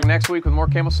 We'll be back next week with more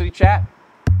Camel City Chat.